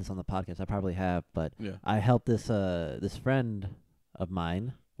I've said this on the podcast. I probably have, but yeah. I helped this friend of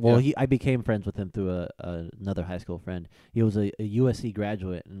mine. Well, I became friends with him through another high school friend. He was a USC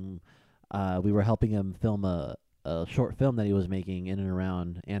graduate, and we were helping him film a short film that he was making in and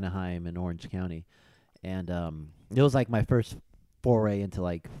around Anaheim and Orange County. And it was like my first foray into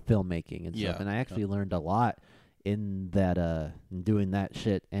like filmmaking and stuff. And I actually learned a lot in that doing that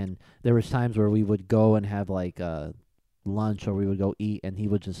shit. And there was times where we would go and have like lunch, or we would go eat, and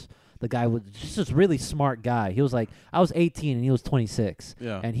the guy was just this really smart guy. He was like, I was 18 and he was 26.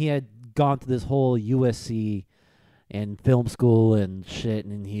 Yeah. And he had gone to this whole USC and film school and shit,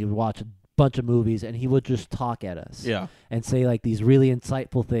 and he would watch a bunch of movies, and he would just talk at us. Yeah. And say like these really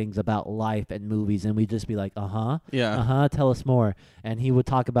insightful things about life and movies, and we'd just be like, yeah. Tell us more. And he would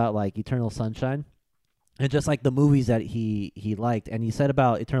talk about like Eternal Sunshine and just like the movies that he liked. And he said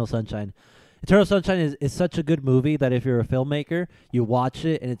about Eternal Sunshine is such a good movie that if you're a filmmaker, you watch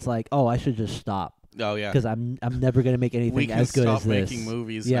it and it's like, oh, I should just stop. Oh yeah, because I'm never gonna make anything as good as this. We can stop making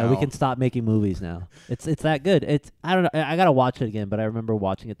movies. Yeah, now. we can stop making movies now. It's that good. I don't know. I gotta watch it again, but I remember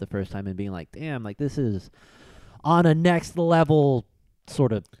watching it the first time and being like, damn, like this is on a next level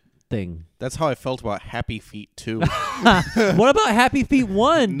sort of thing. That's how I felt about Happy Feet 2. What about Happy Feet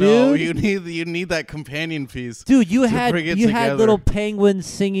 1, dude? No, you need that companion piece. Dude, you had little penguins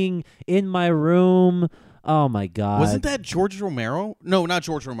singing In My Room. Oh my god. Wasn't that George Romero? No, not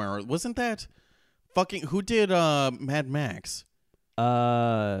George Romero. Wasn't that fucking who did Mad Max?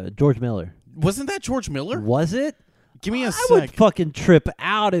 George Miller. Wasn't that George Miller? Was it? Give me a sec. I would fucking trip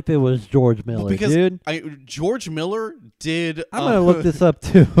out if it was George Miller, dude. George Miller did. I'm gonna look this up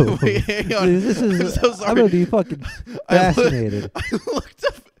too. Wait, hang on. I'm gonna be fucking fascinated. I looked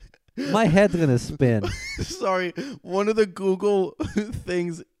up. My head's gonna spin. Sorry, one of the Google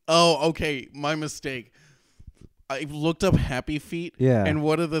things. Oh, okay, my mistake. I looked up Happy Feet. Yeah. And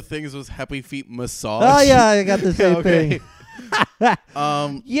one of the things was Happy Feet massage. Oh yeah, I got the same thing.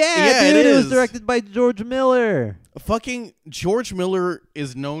 Yeah, dude, it was directed by George Miller. Fucking George Miller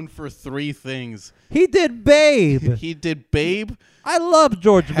is known for 3 things. He did Babe. He did Babe. I love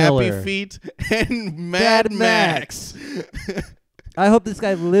George Miller. Happy Feet and Mad Max. I hope this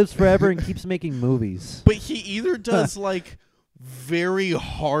guy lives forever and keeps making movies. But he either does like very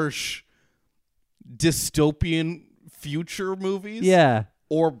harsh dystopian future movies, yeah,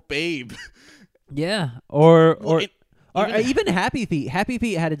 or Babe. Yeah, or Or even Happy Feet. Happy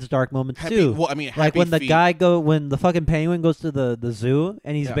Feet had its dark moments too. Well, I mean, like when when the fucking penguin goes to the zoo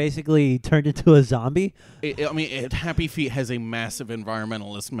and he's basically turned into a zombie. Happy Feet has a massive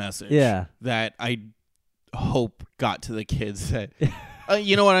environmentalist message. Yeah. That I hope got to the kids. That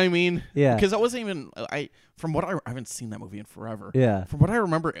you know what I mean? Yeah. Because I wasn't even from what I haven't seen that movie in forever. Yeah. From what I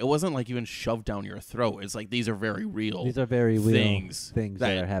remember, it wasn't like even shoved down your throat. It's like these are very real. These are very real things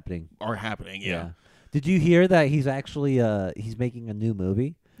that are happening. Yeah. Did you hear that he's actually he's making a new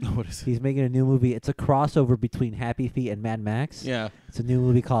movie? What is it? He's making a new movie. It's a crossover between Happy Feet and Mad Max. Yeah. It's a new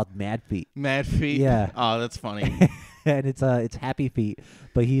movie called Mad Feet. Mad Feet? Yeah. Oh, that's funny. And it's Happy Feet,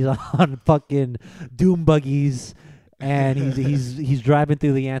 but he's on fucking doom buggies and he's driving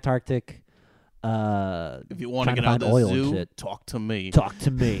through the Antarctic. If you want to get out of the zoo, talk to me. Talk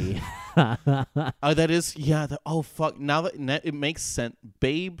to me. That is fuck. Now that it makes sense.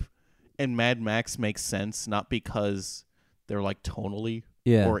 Babe and Mad Max makes sense, not because they're like tonally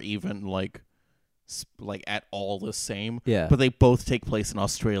or even like at all the same. Yeah. But they both take place in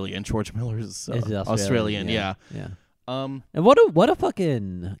Australia, and George Miller is Australian. Yeah. And what a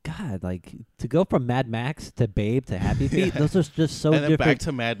fucking God, like to go from Mad Max to Babe to Happy Feet, those are just so and then different. Back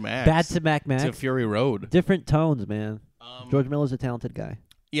to Mad Max. To Fury Road. Different tones, man. George Miller's a talented guy.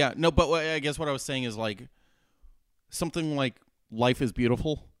 Yeah, no, but I guess what I was saying is like something like Life is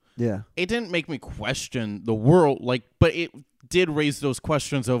Beautiful. Yeah. It didn't make me question the world, but it did raise those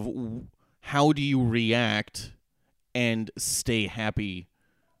questions of how do you react and stay happy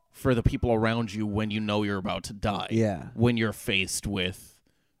for the people around you when you know you're about to die. Yeah. When you're faced with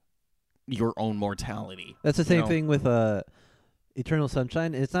your own mortality. That's the same thing with Eternal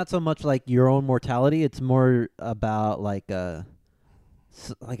Sunshine. It's not so much like your own mortality. It's more about like a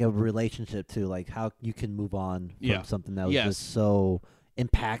relationship to like how you can move on from something that was just so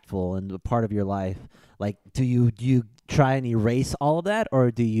impactful and a part of your life. Like, do you try and erase all of that,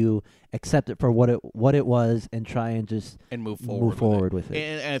 or do you accept it for what it was and try and just move forward with it?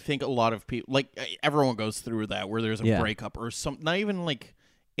 And I think a lot of people, like everyone goes through that where there's a breakup or something, not even like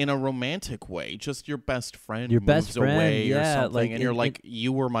in a romantic way, just your best friend moves away or something, and you're like,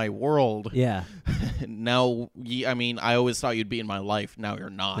 you were my world. Yeah. Now, I mean, I always thought you'd be in my life. Now you're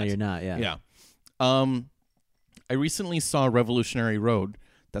not. No, you're not. Yeah. Yeah. I recently saw Revolutionary Road.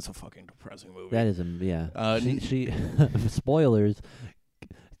 That's a fucking depressing movie. That is she spoilers.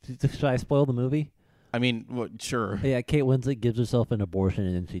 Should I spoil the movie? I mean, sure. Yeah, Kate Winslet gives herself an abortion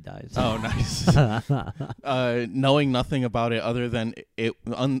and then she dies. Oh, nice. Knowing nothing about it other than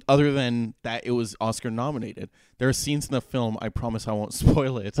that it was Oscar nominated. There are scenes in the film, I promise I won't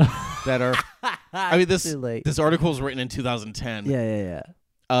spoil it, that are I mean this article was written in 2010. Yeah.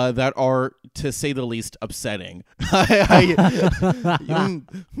 That are, to say the least, upsetting.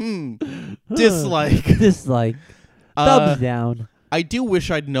 Dislike. Thumbs down. I do wish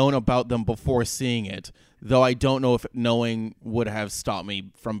I'd known about them before seeing it, though I don't know if knowing would have stopped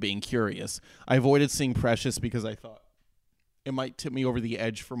me from being curious. I avoided seeing Precious because I thought it might tip me over the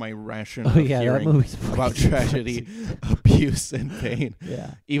edge for my ration of hearing about tragedy, abuse, and pain.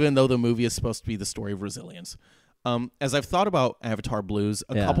 Yeah. Even though the movie is supposed to be the story of resilience. As I've thought about Avatar Blues,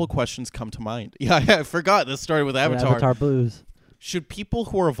 a couple of questions come to mind. Yeah, I forgot this started with Avatar. Avatar Blues. Should people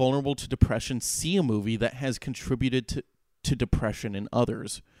who are vulnerable to depression see a movie that has contributed to depression in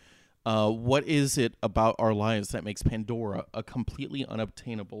others? What is it about our lives that makes Pandora, a completely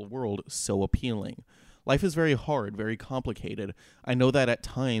unobtainable world, so appealing? Life is very hard, very complicated. I know that at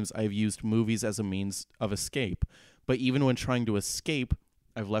times I've used movies as a means of escape, but even when trying to escape,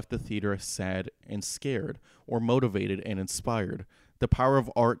 I've left the theater sad and scared, or motivated and inspired. The power of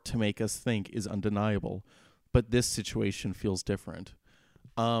art to make us think is undeniable, but this situation feels different.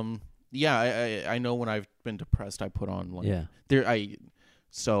 I know when I've been depressed, I put on I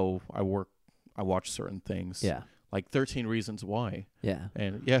watch certain things. Yeah. Like 13 Reasons Why. Yeah.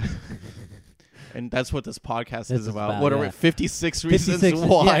 And and that's what this podcast is about. What are we? 56 Reasons 56,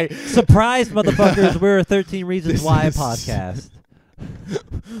 Why. Yeah. Surprise, motherfuckers! We're a 13 Reasons Why podcast.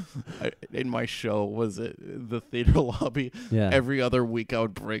 In my show, was it the theater lobby? Yeah. Every other week, I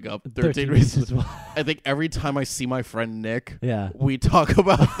would bring up 13 Reasons Why. I think every time I see my friend Nick, we talk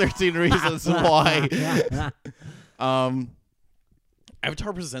about 13 Reasons Why.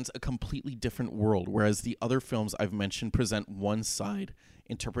 Avatar presents a completely different world, whereas the other films I've mentioned present one side,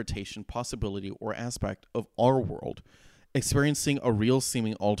 interpretation, possibility, or aspect of our world. Experiencing a real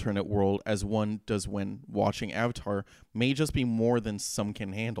seeming alternate world as one does when watching Avatar may just be more than some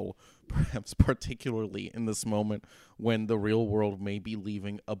can handle, perhaps particularly in this moment when the real world may be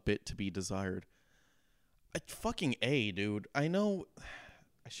leaving a bit to be desired. Fucking A, dude. I know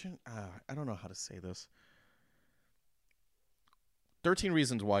I shouldn't I don't know how to say this. 13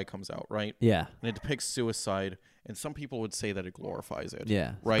 Reasons Why comes out, right? Yeah. And it depicts suicide, and some people would say that it glorifies it.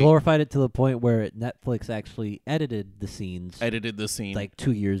 Yeah. Right? Glorified it to the point where Netflix actually edited the scenes. Edited the scene. Like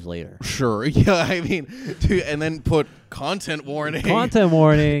 2 years later. Sure. Yeah, I mean, and then put content warning. Content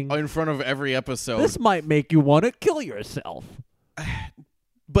warning. In front of every episode. This might make you want to kill yourself.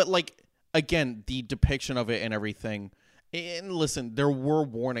 But, like, again, the depiction of it and everything. And listen, there were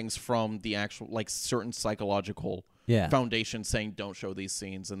warnings from the actual, like, certain psychological foundation saying don't show these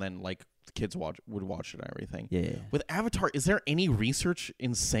scenes, and then, like, the kids would watch it and everything. Yeah. With Avatar, is there any research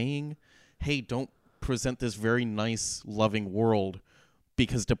in saying, hey, don't present this very nice, loving world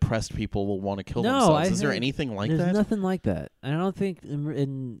because depressed people will want to kill themselves? Is there anything like that? There's nothing like that. I don't think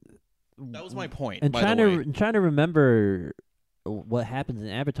that was my point, and by the way. trying to remember what happens in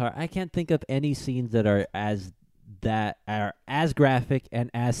Avatar, I can't think of any scenes that are as graphic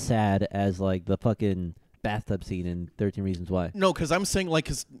and as sad as like the fucking bathtub scene in 13 Reasons Why. No, because I'm saying like,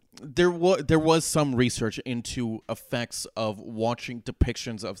 cause there was some research into effects of watching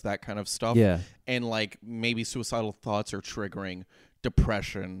depictions of that kind of stuff. Yeah. And like maybe suicidal thoughts are triggering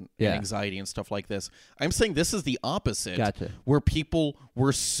depression and anxiety and stuff like this. I'm saying this is the opposite. Gotcha. Where people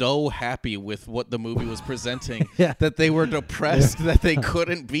were so happy with what the movie was presenting that they were depressed that they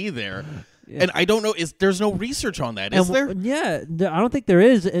couldn't be there. Yeah. And I don't know, there's no research on that, is there? Yeah, I don't think there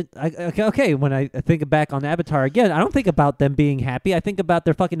is. Okay, when I think back on Avatar again, I don't think about them being happy. I think about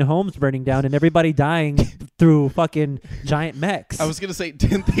their fucking homes burning down and everybody dying through fucking giant mechs. I was going to say,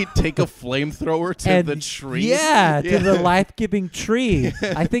 didn't they take a flamethrower to the tree? Yeah, to the life-giving tree.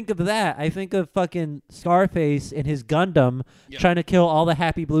 I think of that. I think of fucking Scarface and his Gundam trying to kill all the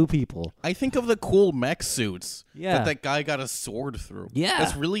happy blue people. I think of the cool mech suits that guy got a sword through. Yeah.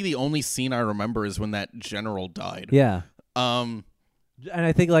 That's really the only scene I remember is when that general died. Yeah. And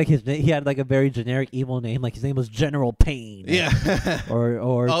I think like he had like a very generic evil name, like his name was General Pain. Yeah.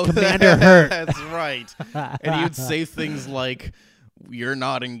 or Commander Hurt. That's right. And he would say things like, "You're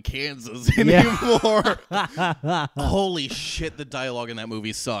not in Kansas anymore." Holy shit, the dialogue in that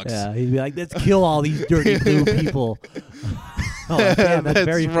movie sucks. Yeah, he'd be like, "Let's kill all these dirty blue people." Oh, damn, that's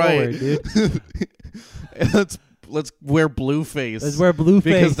very right. forward, dude. Let's wear blueface. Let's wear blueface.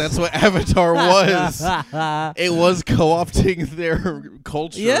 Because that's what Avatar was. It was co-opting their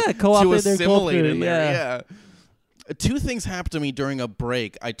culture to assimilate in there. Yeah. Two things happened to me during a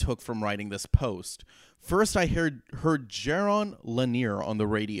break I took from writing this post. First, I heard Jaron Lanier on the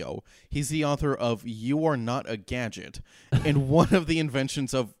radio. He's the author of You Are Not a Gadget and one of the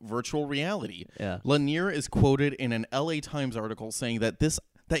inventions of virtual reality. Yeah. Lanier is quoted in an LA Times article saying that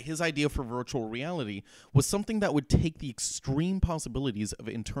his idea for virtual reality was something that would take the extreme possibilities of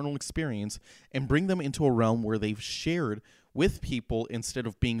internal experience and bring them into a realm where they've shared with people instead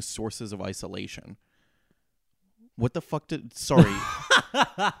of being sources of isolation. What the fuck did... Sorry.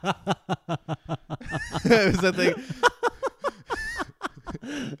 Is that thing...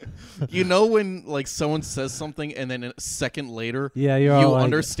 You know when like someone says something and then a second later you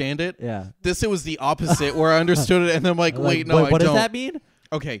understand it? Yeah. It was the opposite where I understood it and then I'm like, wait, no, I don't. What does that mean?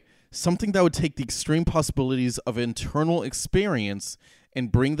 Okay, something that would take the extreme possibilities of internal experience and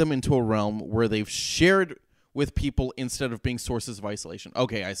bring them into a realm where they've shared with people instead of being sources of isolation.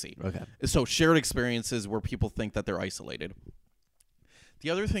 Okay, I see. Okay. So shared experiences where people think that they're isolated. The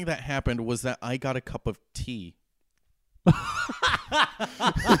other thing that happened was that I got a cup of tea.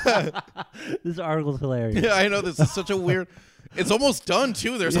 This article's hilarious. Yeah, I know. This is such a weird... It's almost done,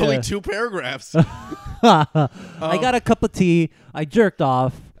 too. There's only 2 paragraphs. I got a cup of tea. I jerked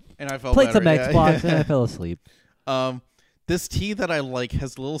off. And I felt played better. some Xbox, and I fell asleep. This tea that I like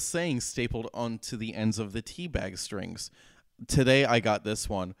has little sayings stapled onto the ends of the tea bag strings. Today, I got this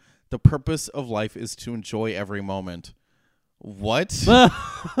one. The purpose of life is to enjoy every moment. What?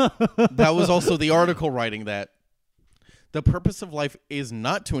 That was also the article writing that. The purpose of life is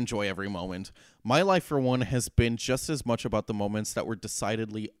not to enjoy every moment. My life, for one, has been just as much about the moments that were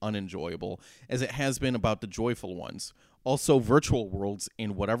decidedly unenjoyable as it has been about the joyful ones. Also, virtual worlds,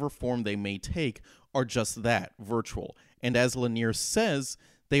 in whatever form they may take, are just that, virtual. And as Lanier says,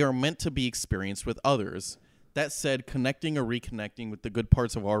 they are meant to be experienced with others. That said, connecting or reconnecting with the good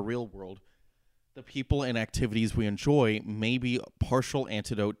parts of our real world, the people and activities we enjoy, may be a partial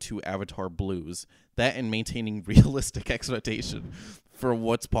antidote to Avatar blues. That and maintaining realistic expectation for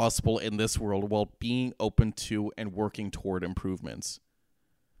what's possible in this world while being open to and working toward improvements.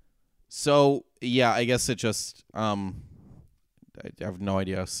 So, yeah, I guess it just... I have no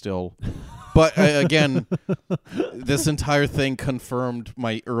idea still. But, again, this entire thing confirmed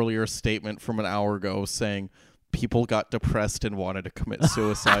my earlier statement from an hour ago saying... people got depressed and wanted to commit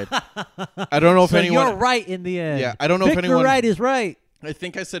suicide. I don't know if so anyone. You're right in the end. Yeah, I don't know Victor if anyone. Wright is right. I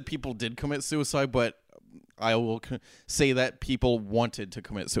think I said people did commit suicide, but I will say that people wanted to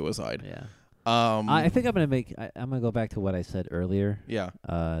commit suicide. Yeah. I think I'm gonna go back to what I said earlier. Yeah.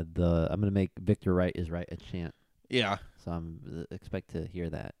 I'm gonna make Victor Wright is right a chant. Yeah. So I'm expect to hear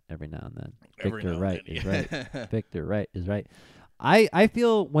that every now and then. Every Victor now Wright and is then, right. Victor Wright is right. I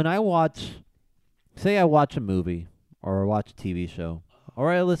feel when I watch, say I watch a movie or watch a TV show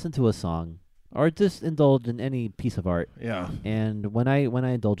or I listen to a song or just indulge in any piece of art. Yeah. And when I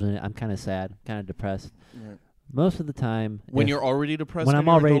indulge in it, I'm kind of sad, kind of depressed. Right. Most of the time, When you're already depressed. when and I'm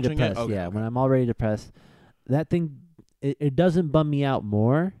you're already indulging it? depressed, Okay, yeah, okay. when I'm already depressed, that thing it doesn't bum me out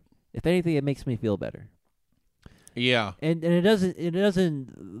more. If anything, it makes me feel better. Yeah. And it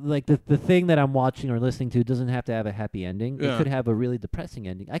doesn't like the thing that I'm watching or listening to doesn't have to have a happy ending. Yeah. It could have a really depressing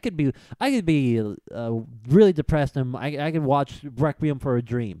ending. I could be really depressed and I could watch Requiem for a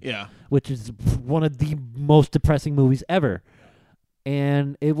Dream, Yeah. which is one of the most depressing movies ever.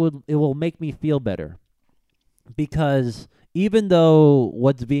 And it will make me feel better. Because even though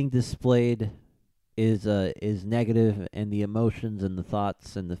what's being displayed is negative and the emotions and the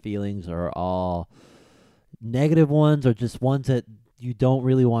thoughts and the feelings are all negative ones or just ones that you don't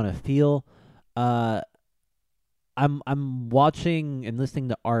really want to feel, I'm watching and listening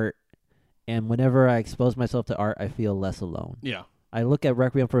to art, and whenever I expose myself to art, I feel less alone. Yeah. I look at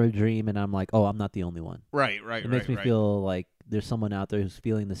Requiem for a Dream and I'm like, oh, I'm not the only one. Right. It makes me feel like there's someone out there who's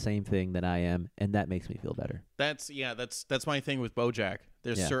feeling the same thing that I am, and that makes me feel better. That's my thing with BoJack.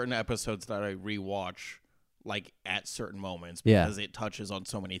 There's Yeah. certain episodes that I rewatch like at certain moments Yeah. because it touches on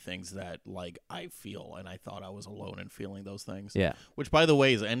so many things that like I feel, and I thought I was alone in feeling those things. Yeah. Which, by the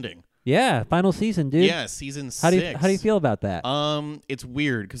way, is ending. Yeah, final season, dude. Yeah, season 6. How do you feel about that? It's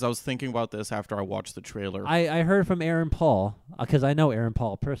weird because I was thinking about this after I watched the trailer. I heard from Aaron Paul because I know Aaron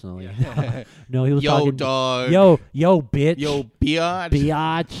Paul personally. Yeah. No, he was Yo, talking. dog. Yo, bitch. Yo, biatch.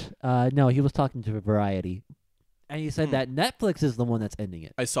 Biatch. No, he was talking to Variety, and he said that Netflix is the one that's ending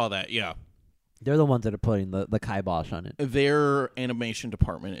it. I saw that. Yeah, They're the ones that are putting the kibosh on it. their animation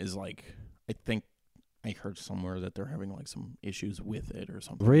department is like, I think I heard somewhere that they're having like some issues with it or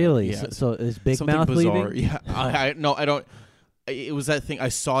something. Really? Yeah. So is Big Something Mouth bizarre. leaving? Yeah. I don't. It was that thing. I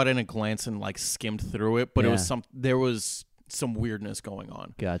saw it in a glance and like skimmed through it, but it was Yeah. there was some weirdness going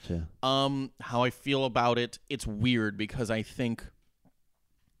on. Gotcha. How I feel about it, it's weird because I think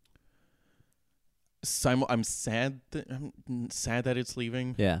I'm sad that it's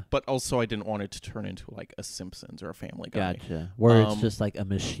leaving. Yeah. But also I didn't want it to turn into like a Simpsons or a Family Guy. Gotcha. Where it's just like a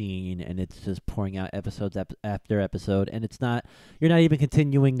machine and it's just pouring out episodes after episode, and you're not even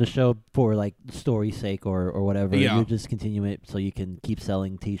continuing the show for like story's sake or whatever. Yeah. You're just continuing it so you can keep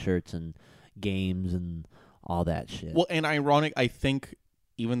selling T-shirts and games and all that shit. Well, and ironic, I think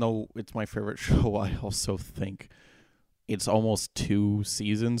even though it's my favorite show, I also think it's almost 2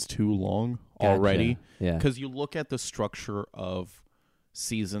 seasons too long already. Yeah. Because you look at the structure of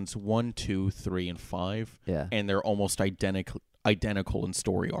seasons 1, 2, 3, and 5, Yeah. and they're almost identical in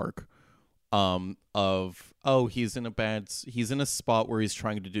story arc. He's in a spot where he's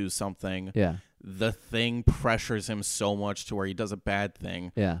trying to do something. Yeah. The thing pressures him so much to where he does a bad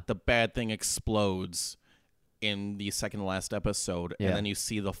thing. Yeah. The bad thing explodes in the second to last episode, Yeah. and then you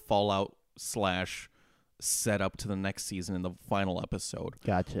see the fallout / set up to the next season in the final episode.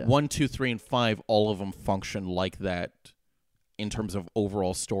 Gotcha. 1, 2, 3, and 5, all of them function like that in terms of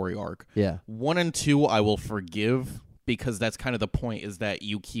overall story arc. Yeah. 1 and 2 I will forgive because that's kind of the point, is that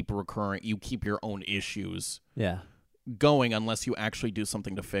you keep your own issues Yeah. going unless you actually do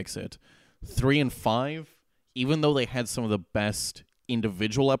something to fix it. 3 and 5, even though they had some of the best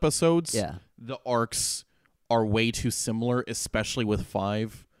individual episodes, Yeah. the arcs are way too similar, especially with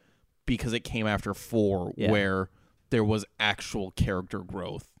 5, because it came after 4, Yeah. where there was actual character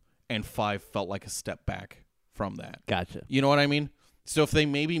growth, and 5 felt like a step back from that. Gotcha. You know what I mean? So if they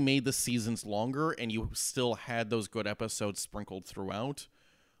maybe made the seasons longer and you still had those good episodes sprinkled throughout,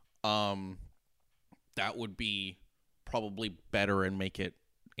 that would be probably better and make it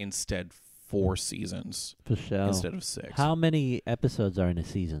instead 4 seasons For sure. instead of 6. How many episodes are in a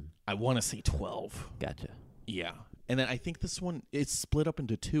season? I want to say 12. Gotcha. Yeah. And then I think this one, it's split up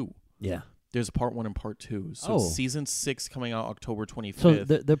into 2. Yeah. There's a part 1 and part 2. So Oh. season 6 coming out October 25th.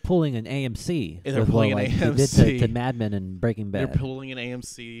 So they're pulling an AMC. Yeah, they're with pulling what, an like, they did AMC. to Mad Men and Breaking Bad. They're pulling an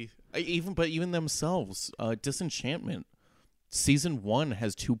AMC. Even themselves, Disenchantment, season 1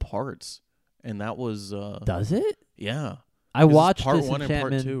 has 2 parts, and that was Does it? yeah. I This is watched part 1 and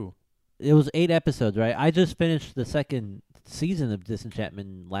part Disenchantment. 2. It was 8 episodes, right? I just finished the second season of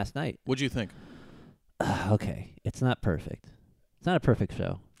Disenchantment last night. What'd you think? okay, it's not perfect. It's not a perfect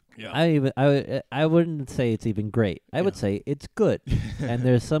show. Yeah. I wouldn't say it's even great. I would say it's good. And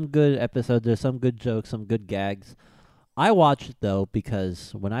there's some good episodes, there's some good jokes, some good gags. I watch it though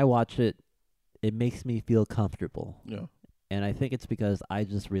because when I watch it, it makes me feel comfortable. Yeah. And I think it's because I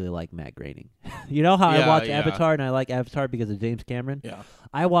just really like Matt Groening. You know how I watch Avatar and I like Avatar because of James Cameron? Yeah.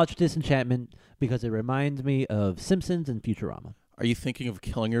 I watch Disenchantment because it reminds me of Simpsons and Futurama. Are you thinking of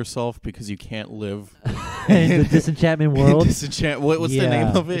killing yourself because you can't live in the Disenchantment world? What's the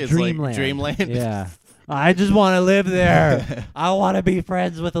name of it? It's Dreamland. Like Dreamland. Yeah. I just want to live there. I want to be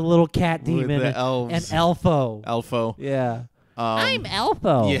friends with a little cat With demon the elves. and Elfo. Elfo. Yeah. I'm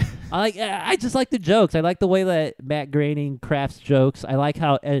Elfo. Yeah. I just like the jokes. I like the way that Matt Groening crafts jokes. I like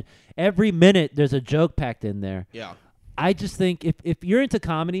how every minute there's a joke packed in there. Yeah. I just think if you're into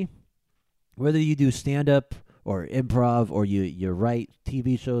comedy, whether you do stand-up or improv or you write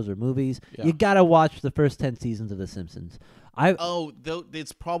TV shows or movies, you got to watch the first 10 seasons of The Simpsons.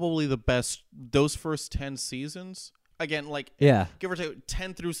 It's probably the best. Those first 10 seasons, again, like give or take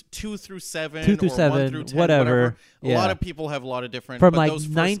 2 through 7, 2 through 7, 1 through 10, whatever. A lot of people have a lot of different. From but like those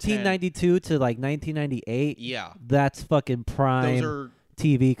 1992 to like 1998. Yeah, that's fucking prime. Those are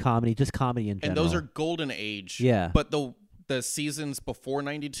TV comedy, just comedy in general. And those are golden age. Yeah, but the seasons before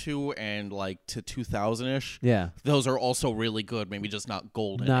 92 and like to 2000-ish, those are also really good. Maybe just not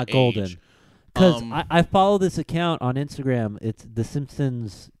golden. Not golden. Because I follow this account on Instagram. It's the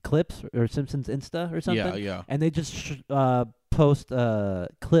Simpsons Clips or Simpsons Insta or something. Yeah. And they just post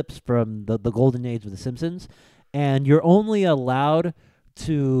clips from the golden age of the Simpsons, and you're only allowed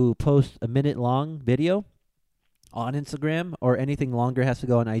to post a minute-long video on Instagram, or anything longer has to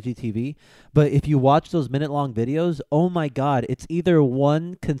go on IGTV. But if you watch those minute-long videos, oh my God, it's either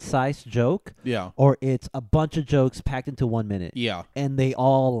one concise joke, or it's a bunch of jokes packed into 1 minute. Yeah, and they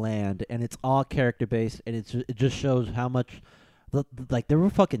all land, and it's all character-based, and it just shows how much, like, they were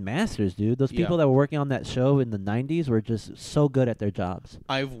fucking masters, dude. Those people that were working on that show in the 90s were just so good at their jobs.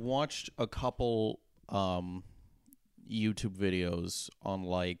 I've watched a couple YouTube videos on,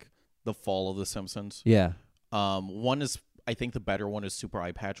 like, the fall of The Simpsons. Yeah. One is, I think the better one is Super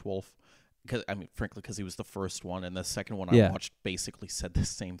Eye Patch Wolf, frankly, because he was the first one, and the second one I watched basically said the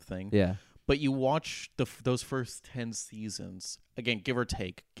same thing. Yeah. But you watch those first 10 seasons, again, give or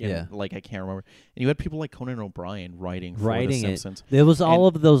take. Like, I can't remember. And you had people like Conan O'Brien writing The Simpsons. There was all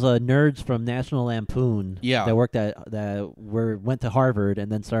of those nerds from National Lampoon that worked went to Harvard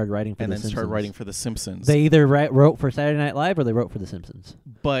and then started writing for The Simpsons. Started writing for The Simpsons. They either wrote for Saturday Night Live or they wrote for The Simpsons.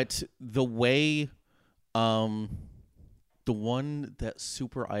 But the way... the one that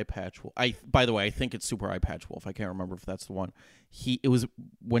Super Eye Patch Wolf. By the way, I think it's Super Eye Patch Wolf. I can't remember if that's the one. It was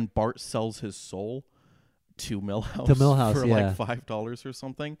when Bart sells his soul to Milhouse. For like $5 or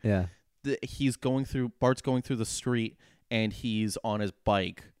something. Yeah. Bart's going through the street and he's on his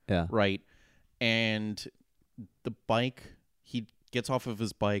bike. Yeah. Right. And the bike, he gets off of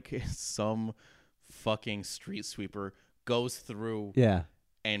his bike. Some fucking street sweeper goes through. Yeah.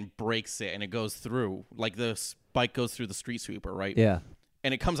 And breaks it, and it goes through. Like, the bike goes through the street sweeper, right? Yeah.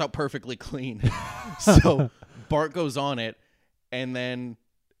 And it comes out perfectly clean. So Bart goes on it, and then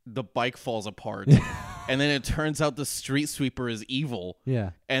the bike falls apart. And then it turns out the street sweeper is evil. Yeah.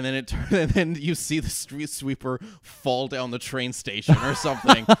 And then and then you see the street sweeper fall down the train station or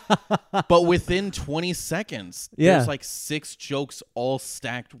something. But within 20 seconds, there's like 6 jokes all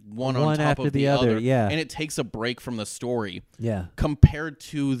stacked one on top of the other. Yeah. And it takes a break from the story. Yeah. Compared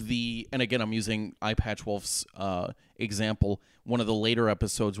to and again, I'm using Eye Patch Wolf's example, one of the later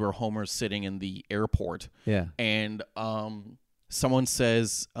episodes where Homer's sitting in the airport. Yeah. And someone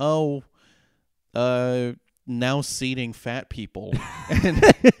says, now seating fat people.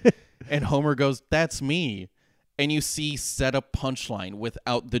 And Homer goes, that's me. And you see set up punchline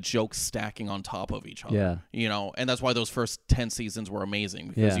without the jokes stacking on top of each other. Yeah. You know, and that's why those first 10 seasons were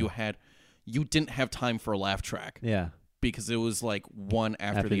amazing, because you didn't have time for a laugh track. Yeah. Because it was like one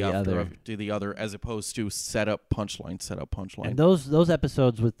after the other, as opposed to set up punchline. And those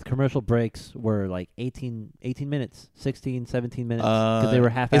episodes with commercial breaks were like 18 minutes, 16, 17 minutes, because they were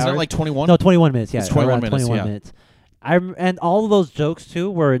half hours. Is it like 21? No, 21 minutes, yeah. It's 21 minutes, 21 minutes. And all of those jokes, too,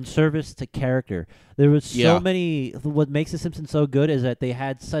 were in service to character. There was so many... What makes The Simpsons so good is that they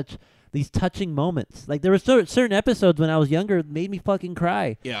had such... these touching moments. Like, there were certain episodes when I was younger that made me fucking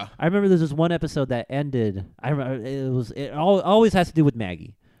cry. Yeah. I remember there's this one episode that ended. I remember it always has to do with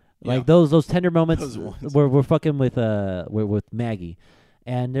Maggie. Like those tender moments were fucking with Maggie.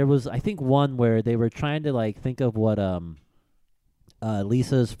 And there was, I think, one where they were trying to like think of what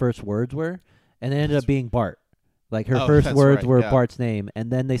Lisa's first words were, and it ended up being Bart. Like her first words right, were yeah. Bart's name,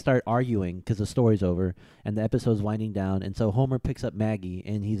 and then they start arguing because the story's over and the episode's winding down. And so Homer picks up Maggie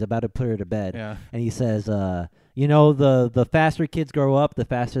and he's about to put her to bed, Yeah. and he says, "You know, the faster kids grow up, the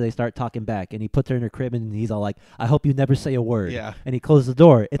faster they start talking back." And he puts her in her crib, and he's all like, "I hope you never say a word." Yeah. And he closes the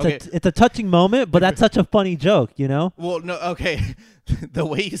door. It's Okay. it's a touching moment, but that's such a funny joke, you know? Well, no, okay. The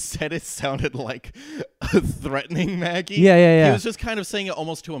way you said it sounded like threatening Maggie. Yeah. He was just kind of saying it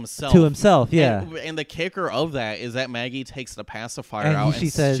almost to himself. To himself, yeah. And the kicker of that is that Maggie takes the pacifier And out she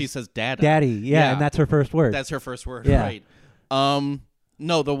and says, she says, "Daddy." Daddy, yeah, and that's her first word. That's her first word, Yeah. right?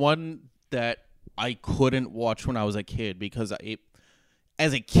 No, the one that I couldn't watch when I was a kid because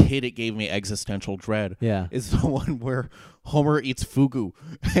as a kid, it gave me existential dread. Yeah. Is the one where Homer eats fugu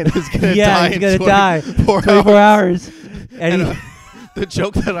and is gonna Yeah, die. he's in gonna die 24 24 hours. And he- the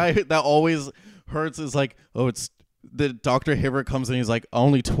joke that always hurts is like, oh, it's the Dr. Hibbert comes in. He's like,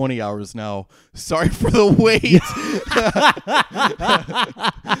 only 20 hours now. Sorry for the wait.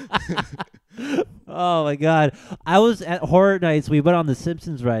 Oh my God! I was at Horror Nights. We went on the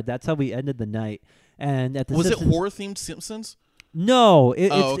Simpsons ride. That's how we ended the night. And at the Was Simpsons, it horror themed Simpsons? No, Oh,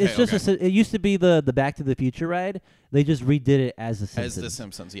 it's okay, just okay. it used to be the Back to the Future ride. They just redid it as the Simpsons. As the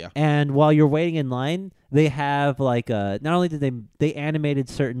Simpsons, yeah. And while you're waiting in line, they have like not only did they animated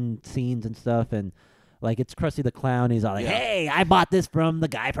certain scenes and stuff, and like it's Krusty the Clown. He's all like, Yeah. "Hey, I bought this from the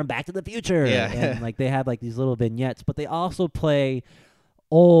guy from Back to the Future." Yeah. And like they have like these little vignettes, but they also play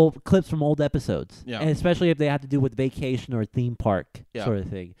old clips from old episodes. Yeah. And especially if they have to do with vacation or theme park Yeah. sort of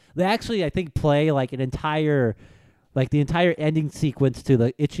thing. They actually, I think, play like the entire ending sequence to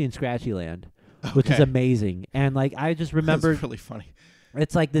the Itchy and Scratchy Land, which is Okay. amazing. And like I just remember That's really funny.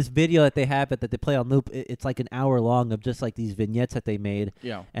 it's like this video that they have that they play on loop. It's like an hour long of just like these vignettes that they made,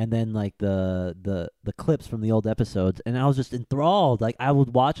 Yeah. and then like the clips from the old episodes. And I was just enthralled. Like I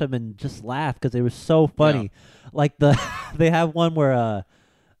would watch them and just laugh because they were so funny. Like they have one where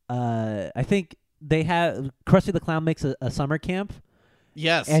I think they have Krusty the Clown makes a summer camp.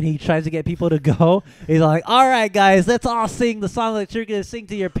 Yes. And he tries to get people to go. He's like, "All right, guys, let's all sing the song that you're gonna sing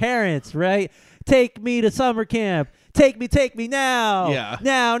to your parents, right? Take me to summer camp. Take me now. Yeah.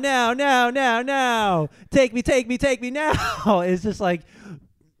 Now. Take me now." It's just like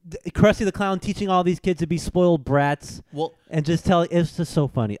Krusty the Clown teaching all these kids to be spoiled brats. Well, And just it's just so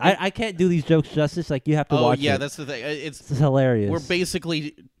funny. I can't do these jokes justice. Like you have to watch it. that's the thing. It's hilarious. We're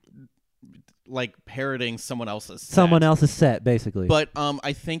basically like parroting someone else's set. Someone else's set, basically. But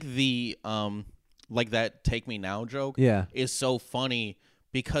I think the like that "Take Me Now" joke Yeah. is so funny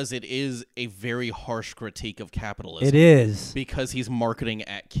because it is a very harsh critique of capitalism. It is because he's marketing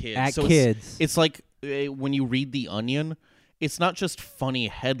at kids. at So kids. It's like when you read The Onion, it's not just funny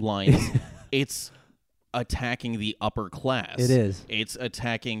headlines. It's attacking the upper class. It is. It's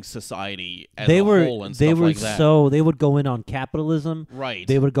attacking society as They a were whole and they stuff were like that. they would go in on capitalism. Right.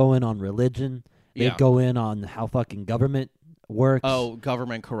 They would go in on religion. They'd Yeah. go in on how fucking government works. Oh,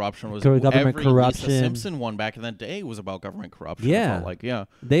 government corruption was Government every corruption. Lisa Simpson one back in that day was about government corruption. I Yeah. felt like, yeah.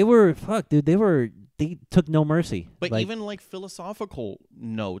 They were dude. They took no mercy. But Like, even like philosophical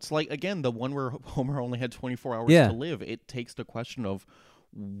notes, like again, the one where Homer only had 24 hours Yeah. to live, it takes the question of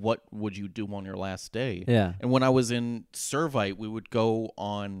what would you do on your last day? yeah, And when I was in Servite, we would go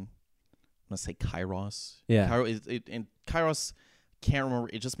on, let's say Kairos. Yeah. And Kairos, can't remember,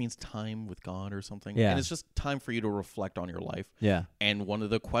 it just means time with God or something. Yeah. And it's just time for you to reflect on your life. yeah, And one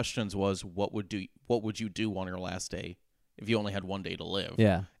of the questions was, what would you do on your last day if you only had one day to live?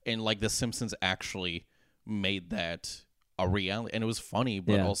 yeah. And like The Simpsons actually made that a reality, and it was funny,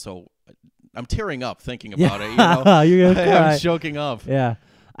 but Yeah. also I'm tearing up thinking Yeah. about it. You know, You're gonna cry. I'm choking up. Yeah,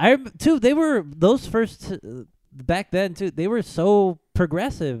 too. They were those first back then too. They were so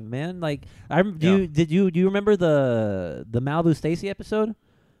progressive, man. Like do you remember the Malibu Stacy episode?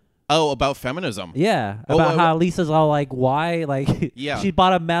 Oh, about feminism. Yeah, Oh, about how Lisa's all like, "Why?" Like, Yeah. she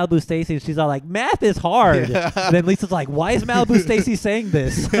bought a Malibu Stacy, and she's all like, "Math is hard." Yeah. And then Lisa's like, "Why is Malibu Stacy saying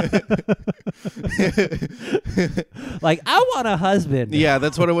this?" Like, I want a husband. Yeah,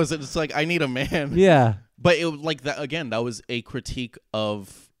 that's what it was. It's like, I need a man. Yeah. But it was like that again. That was a critique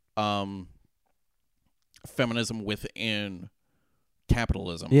of feminism within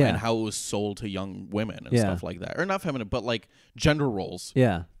capitalism, Yeah. and how it was sold to young women and Yeah. stuff like that, or not feminine, but like gender roles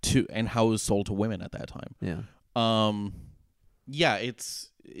Yeah. and how it was sold to women at that time. Yeah. Yeah,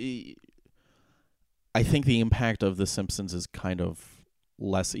 I think the impact of The Simpsons is kind of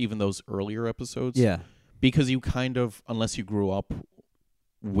less, even those earlier episodes. Yeah. Because you kind of, unless you grew up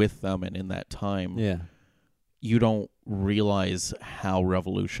with them and in that time, Yeah. you don't realize how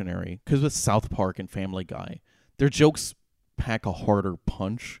revolutionary. Because with South Park and Family Guy, their jokes pack a harder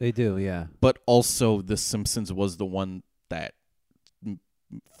punch. They do, yeah. But also, The Simpsons was the one that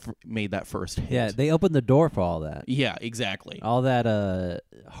made that first hit. Yeah, they opened the door for all that. Yeah, exactly. All that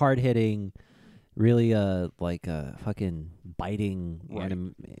hard hitting, really fucking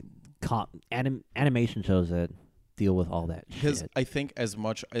biting animation shows that deal with all that shit. Because I think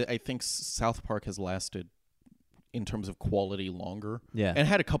I think South Park has lasted in terms of quality longer. Yeah. And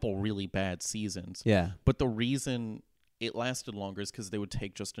had a couple really bad seasons. Yeah. But the reason it lasted longer is because they would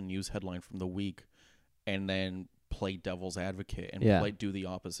take just a news headline from the week and then play devil's advocate and do the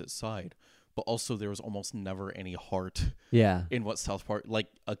opposite side. But also there was almost never any heart in what South Park, like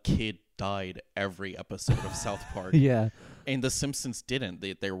a kid died every episode of South Park. Yeah. And The Simpsons didn't.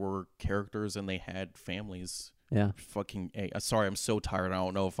 There were characters and they had families. Yeah. Fucking sorry, I'm so tired. I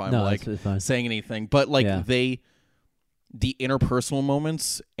don't know if I'm saying anything. But the interpersonal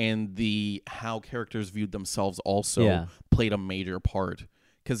moments and the how characters viewed themselves also played a major part.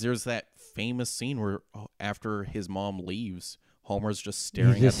 Because there's that famous scene where after his mom leaves, Homer's just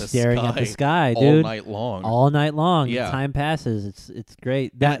staring at the sky, dude, all night long. Yeah, time passes. It's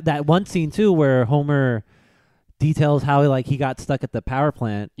great. That one scene too where Homer details how he got stuck at the power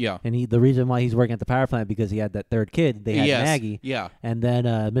plant. Yeah, and the reason why he's working at the power plant because he had that third kid. They had Maggie. Yeah, and then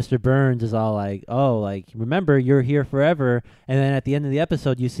Mr. Burns is all like, "Oh, remember you're here forever." And then at the end of the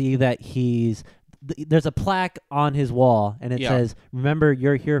episode, you see that there's a plaque on his wall, and it says, "Remember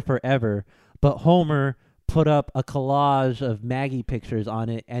you're here forever." But Homer put up a collage of Maggie pictures on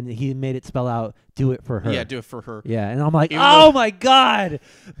it, and he made it spell out, "Do it for her." Yeah, do it for her. Yeah, and I'm like, oh my God,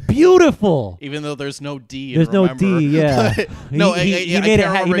 beautiful. Even though there's no D. There's no D. Yeah. No, he made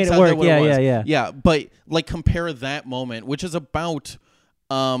it work. Yeah. Yeah, but compare that moment, which is about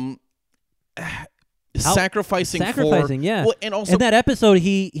sacrificing. Yeah. Well, and also in that episode,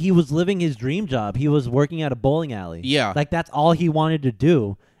 he was living his dream job. He was working at a bowling alley. Yeah. That's all he wanted to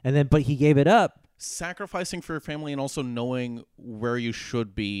do, but he gave it up. Sacrificing for your family and also knowing where you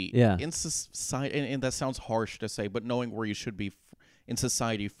should be in society, and that sounds harsh to say, but knowing where you should be in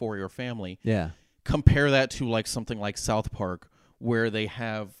society for your family. Yeah. Compare that to something like South Park, where they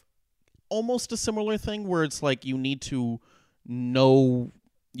have almost a similar thing, where it's you need to know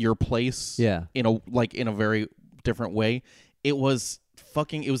your place. Yeah. In a very different way. It was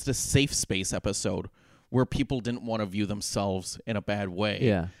the safe space episode where people didn't want to view themselves in a bad way.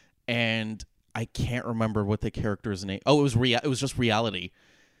 Yeah. And I can't remember what the character's name. Oh, it was just Reality,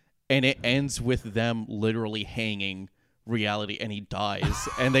 and it ends with them literally hanging Reality, and he dies,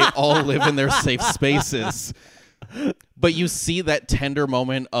 and they all live in their safe spaces. But you see that tender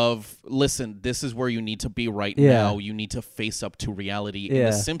moment of, listen, this is where you need to be right now. You need to face up to reality. In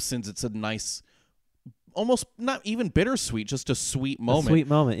The Simpsons, it's a nice, almost not even bittersweet, just a sweet moment. A sweet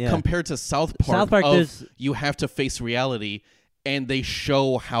moment, yeah. Compared to South Park, you have to face reality. And they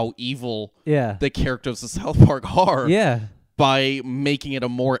show how evil the characters of South Park are by making it a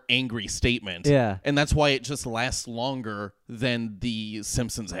more angry statement. Yeah. And that's why it just lasts longer than The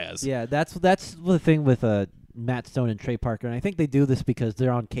Simpsons has. Yeah, that's the thing with Matt Stone and Trey Parker. And I think they do this because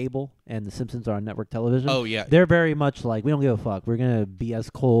they're on cable and The Simpsons are on network television. Oh, yeah. They're very much we don't give a fuck. We're going to be as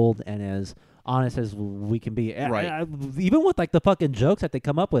cold and as honest as we can be. Right. Even with the fucking jokes that they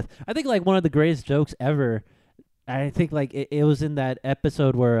come up with. I think one of the greatest jokes ever, I think it was in that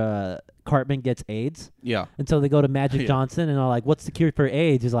episode where Cartman gets AIDS. Yeah. And so they go to Magic Johnson and are what's the cure for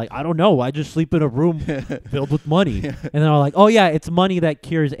AIDS? He's I don't know. I just sleep in a room filled with money. And they're all oh yeah, it's money that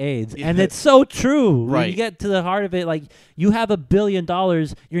cures AIDS. And it's so true. Right. When you get to the heart of it, you have $1 billion,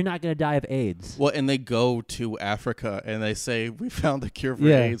 you're not going to die of AIDS. Well, and they go to Africa and they say, we found the cure for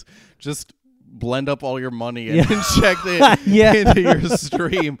AIDS. Just blend up all your money and inject it into your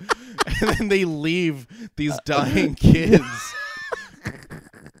stream. And then they leave these dying kids.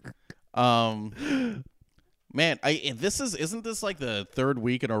 Man, isn't this the third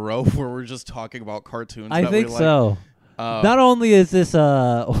week in a row where we're just talking about cartoons? I think so. Not only is this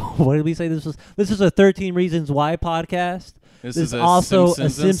what did we say this was? This is a 13 Reasons Why podcast. This is also a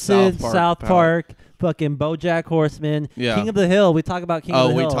Simpsons, South Park, fucking BoJack Horseman, King of the Hill. We talk about King of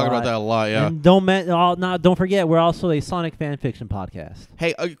the Hill. Oh, we talk about that a lot. Yeah. And don't forget, we're also a Sonic fan fiction podcast.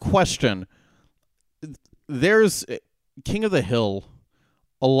 Hey, a question. There's King of the Hill.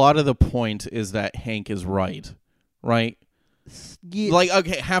 A lot of the point is that Hank is right? Yeah.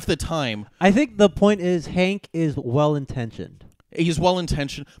 Okay, half the time. I think the point is Hank is well-intentioned. He's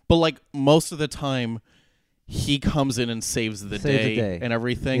well-intentioned, but most of the time, he comes in and saves the day and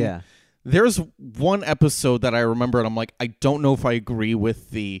everything. Yeah. There's one episode that I remember, and I'm I don't know if I agree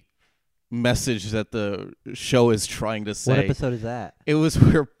with the message that the show is trying to say. What episode is that? It was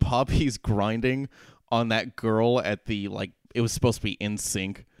where Poppy's grinding on that girl at the it was supposed to be In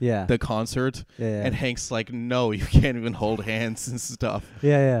Sync, Yeah. the concert, Yeah. and Hank's like, no, you can't even hold hands and stuff.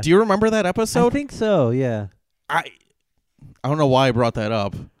 Yeah. Do you remember that I episode? think so. Yeah. I don't know why I brought that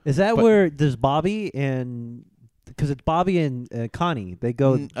up. Is that But- where there's Bobby and because it's Bobby and Connie? They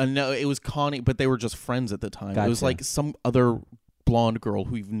go. No, it was Connie, but they were just friends at the time. It was Gotcha. like some other blonde girl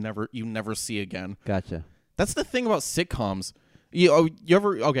who you never see again. Gotcha. That's the thing about sitcoms. You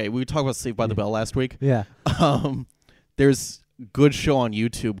ever we talked about Saved by the Bell last week. Yeah. There's a good show on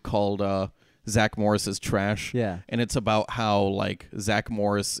YouTube called Zach Morris's Trash. Yeah. And it's about how like Zach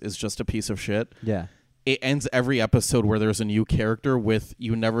Morris is just a piece of shit. Yeah. It ends every episode where there's a new character with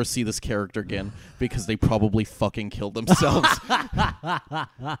you never see this character again because they probably fucking killed themselves. But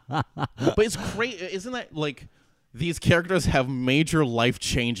it's great. Isn't that like these characters have major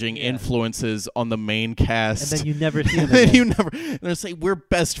life-changing influences on the main cast. And then you never see them And then again. and they say we're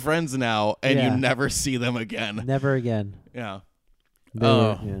best friends now, and Yeah. you never see them again. Never again. Yeah.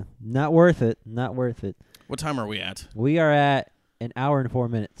 Yeah. Not worth it. Not worth it. What time are we at? We are at an hour and 4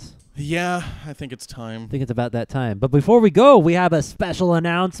 minutes. Yeah, I think it's time. I think it's about that time. But before we go, we have a special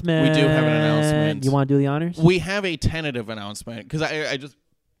announcement. We do have an announcement. You want to do the honors? We have a tentative announcement because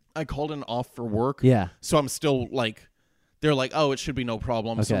I called in off for work. Yeah. So I'm still like, they're like, oh, it should be no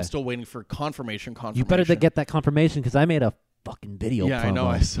problem. So Okay. I'm still waiting for confirmation. You better get that confirmation because I made a fucking video. Yeah, promo. I know.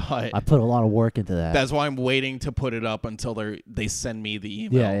 I saw it. I put a lot of work into that. That's why I'm waiting to put it up until they send me the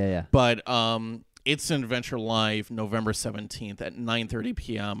email. Yeah. But it's an Adventure Live November 17th at 9:30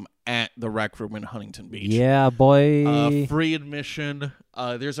 p.m. at the Rec Room in Huntington Beach. Yeah, boy. Free admission.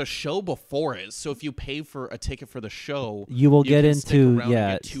 There's a show before it, so if you pay for a ticket for the show, you will get can stick into around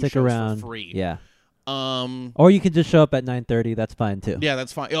and get 2 stick shows around for free. Yeah. Or you can just show up at 9:30. That's fine too. Yeah,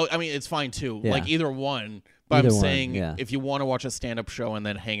 that's fine. I mean, it's fine too. Yeah. Like either one. But Either I'm one, saying yeah. if you want to watch a stand-up show and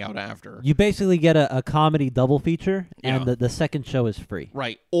then hang out after. You basically get a comedy double feature, and Yeah. the second show is free.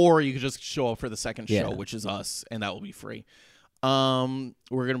 Right. Or you could just show up for the second Yeah. show, which is us, and that will be free. We're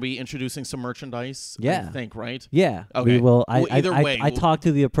going to be introducing some merchandise, Yeah. I think, right? Yeah. Okay. We will. Well, either way, I talked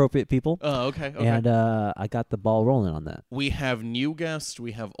to the appropriate people, Oh, okay. and I got the ball rolling on that. We have new guests.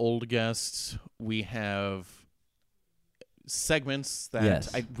 We have old guests. We have segments that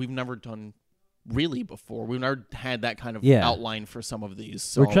Yes. we've never done really before. We've never had that kind of Yeah. outline for some of these.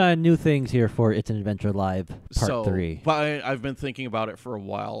 So, We're trying new things here for It's an Adventure Live Part 3. But I've been thinking about it for a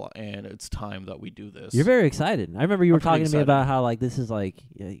while, and it's time that we do this. You're very excited. I remember you were I'm pretty talking to me excited. about how like this is like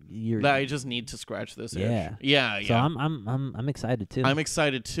you're. That I just need to scratch this itch. Yeah. Yeah. So I'm excited too. I'm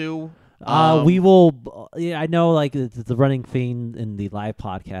excited too. We will. Yeah, I know. Like it's the running theme in the live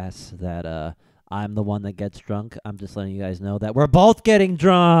podcasts that I'm the one that gets drunk. I'm just letting you guys know that we're both getting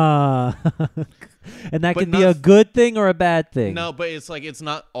drunk, and that But can be a not- good thing or a bad thing. No, but it's like it's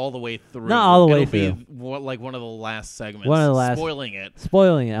not all the way through. Not all the way It'll through. Be like one of the last segments. One of the last- Spoiling it.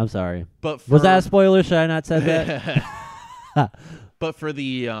 Spoiling it. I'm sorry. But for, Was that a spoiler? Should I not said that? But for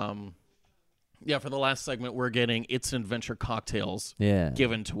the for the last segment, we're getting It's an Adventure cocktails Yeah.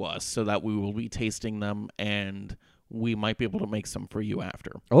 given to us, so that we will be tasting them, and we might be able to make some for you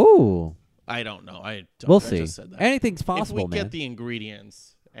after. Oh, I don't know. I don't, we'll I see. Just said that. Anything's possible, if we man. get the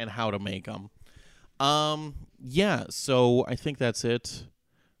ingredients and how to make them. Yeah, so I think that's it.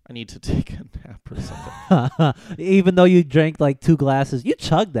 I need to take a nap or something. Even though you drank like 2 glasses, you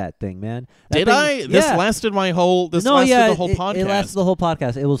chugged that thing, man. That Did thing- I? This yeah. lasted my whole. This no, lasted yeah, the whole it, podcast. It lasted the whole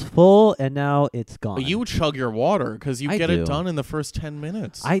podcast. It was full, and now it's gone. But you chug your water because you I get do. it done in the first 10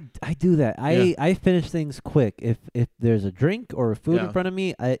 minutes. I do that. Yeah. I finish things quick. If there's a drink or a food in Yeah. front of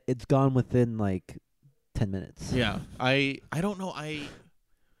me, it's gone within like 10 minutes. Yeah, I don't know.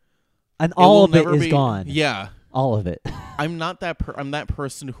 And all of it never is be, gone. Yeah, All of it. I'm not that. I'm that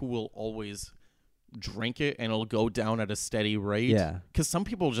person who will always drink it and it'll go down at a steady rate. Yeah. Because some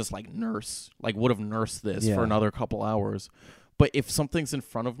people just like would have nursed this Yeah. for another couple hours. But if something's in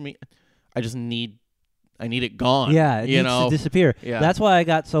front of me, I need it gone. Yeah, it you needs know. to disappear. Yeah. That's why I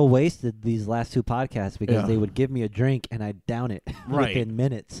got so wasted these last 2 podcasts because Yeah. they would give me a drink and I'd down it Right. within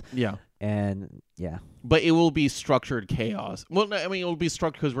minutes. Yeah. And yeah. But it will be structured chaos. Well, no, I mean, it will be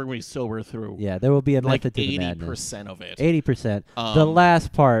structured because we're going to be sober through. Yeah, there will be a Like method to the madness. 80% of it. 80%. The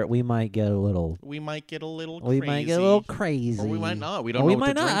last part, we might get a little. We might get a little We crazy. might get a little crazy. Or we might not. We Or don't know we what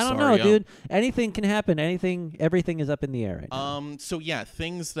might the not. drinks I don't are, know, yeah. dude. Anything can happen. Everything is up in the air right now. So yeah,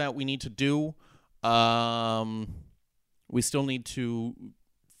 things that we need to do. We still need to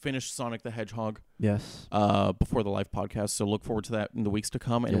finish Sonic the Hedgehog Yes. before the live podcast. So look forward to that in the weeks to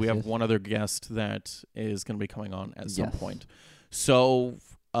come. And Yes, we have yes. one other guest that is going to be coming on at some Yes. point. So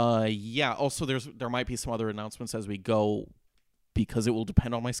yeah. Also, there might be some other announcements as we go because it will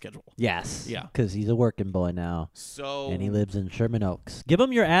depend on my schedule. Yes. Yeah. Because he's a working boy now. So And he lives in Sherman Oaks. Give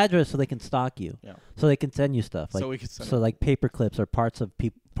them your address so they can stalk you. Yeah. So they can send you stuff. Like, so we could send so like paper clips or parts of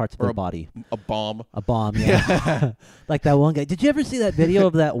their body. a bomb. A bomb, yeah. Like that one guy. Did you ever see that video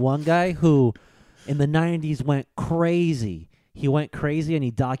of that one guy who in the 90s went crazy? He went crazy and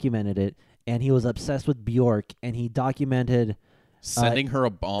he documented it, and he was obsessed with Bjork, and he documented Sending her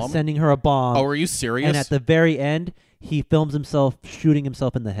a bomb? sending her a bomb. Oh, are you serious? And at the very end, he films himself shooting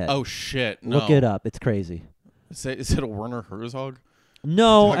himself in the head. Oh, shit. No. Look it up. It's crazy. Is it a Werner Herzog?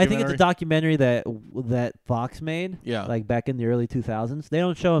 No, I think it's a documentary that Fox made. Yeah. Like back in the early 2000s. They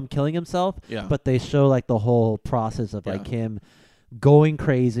don't show him killing himself, Yeah. but they show like the whole process of like Yeah. him going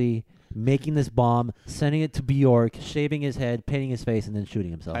crazy, making this bomb, sending it to Bjork, shaving his head, painting his face, and then shooting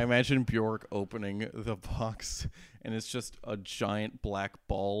himself. I imagine Bjork opening the box, and it's just a giant black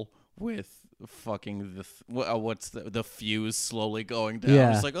ball with fucking what's the fuse slowly going down.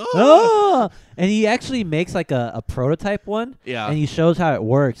 Yeah. It's like, oh! And he actually makes like a prototype one. Yeah. And he shows how it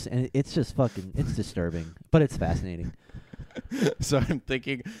works, and it's just it's disturbing, but it's fascinating. So I'm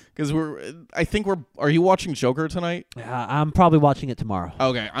thinking, because are you watching Joker tonight? I'm probably watching it tomorrow.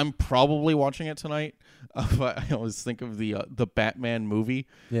 Okay, I'm probably watching it tonight. But I always think of the Batman movie.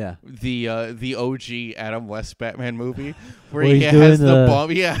 Yeah. The OG Adam West Batman movie where Where he he's has doing the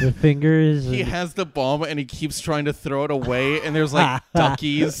bomb. Yeah. The fingers. He has the bomb and he keeps trying to throw it away, and there's like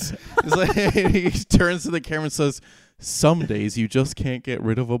duckies. It's like, he turns to the camera and says, "Some days you just can't get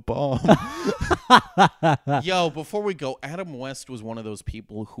rid of a bomb." Yo, before we go, Adam West was one of those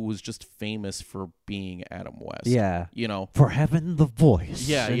people who was just famous for being Adam West. Yeah. You know? For having the voice.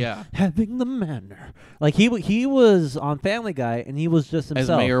 Yeah, and yeah. having the manner. Like he was on Family Guy, and he was just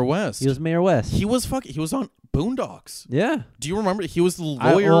himself. As Mayor West. He was Mayor West. He was on Boondocks. Yeah. Do you remember? He was the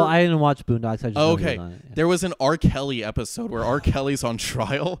lawyer. I didn't watch Boondocks. I just know he Okay. was on it. Yeah. There was an R. Kelly episode where R. Kelly's on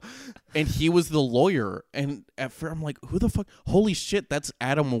trial, and he was the lawyer. And at first, I'm like, who the fuck? Holy shit, that's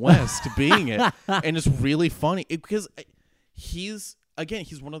Adam West being it. And it's really funny because he's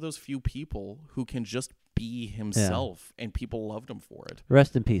one of those few people who can just be himself, and people loved him for it.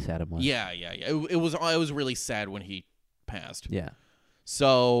 Rest in peace, Adam West. Yeah. It was really sad when he passed. Yeah.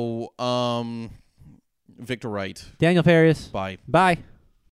 So, Victor Wright. Daniel Farias. Bye. Bye.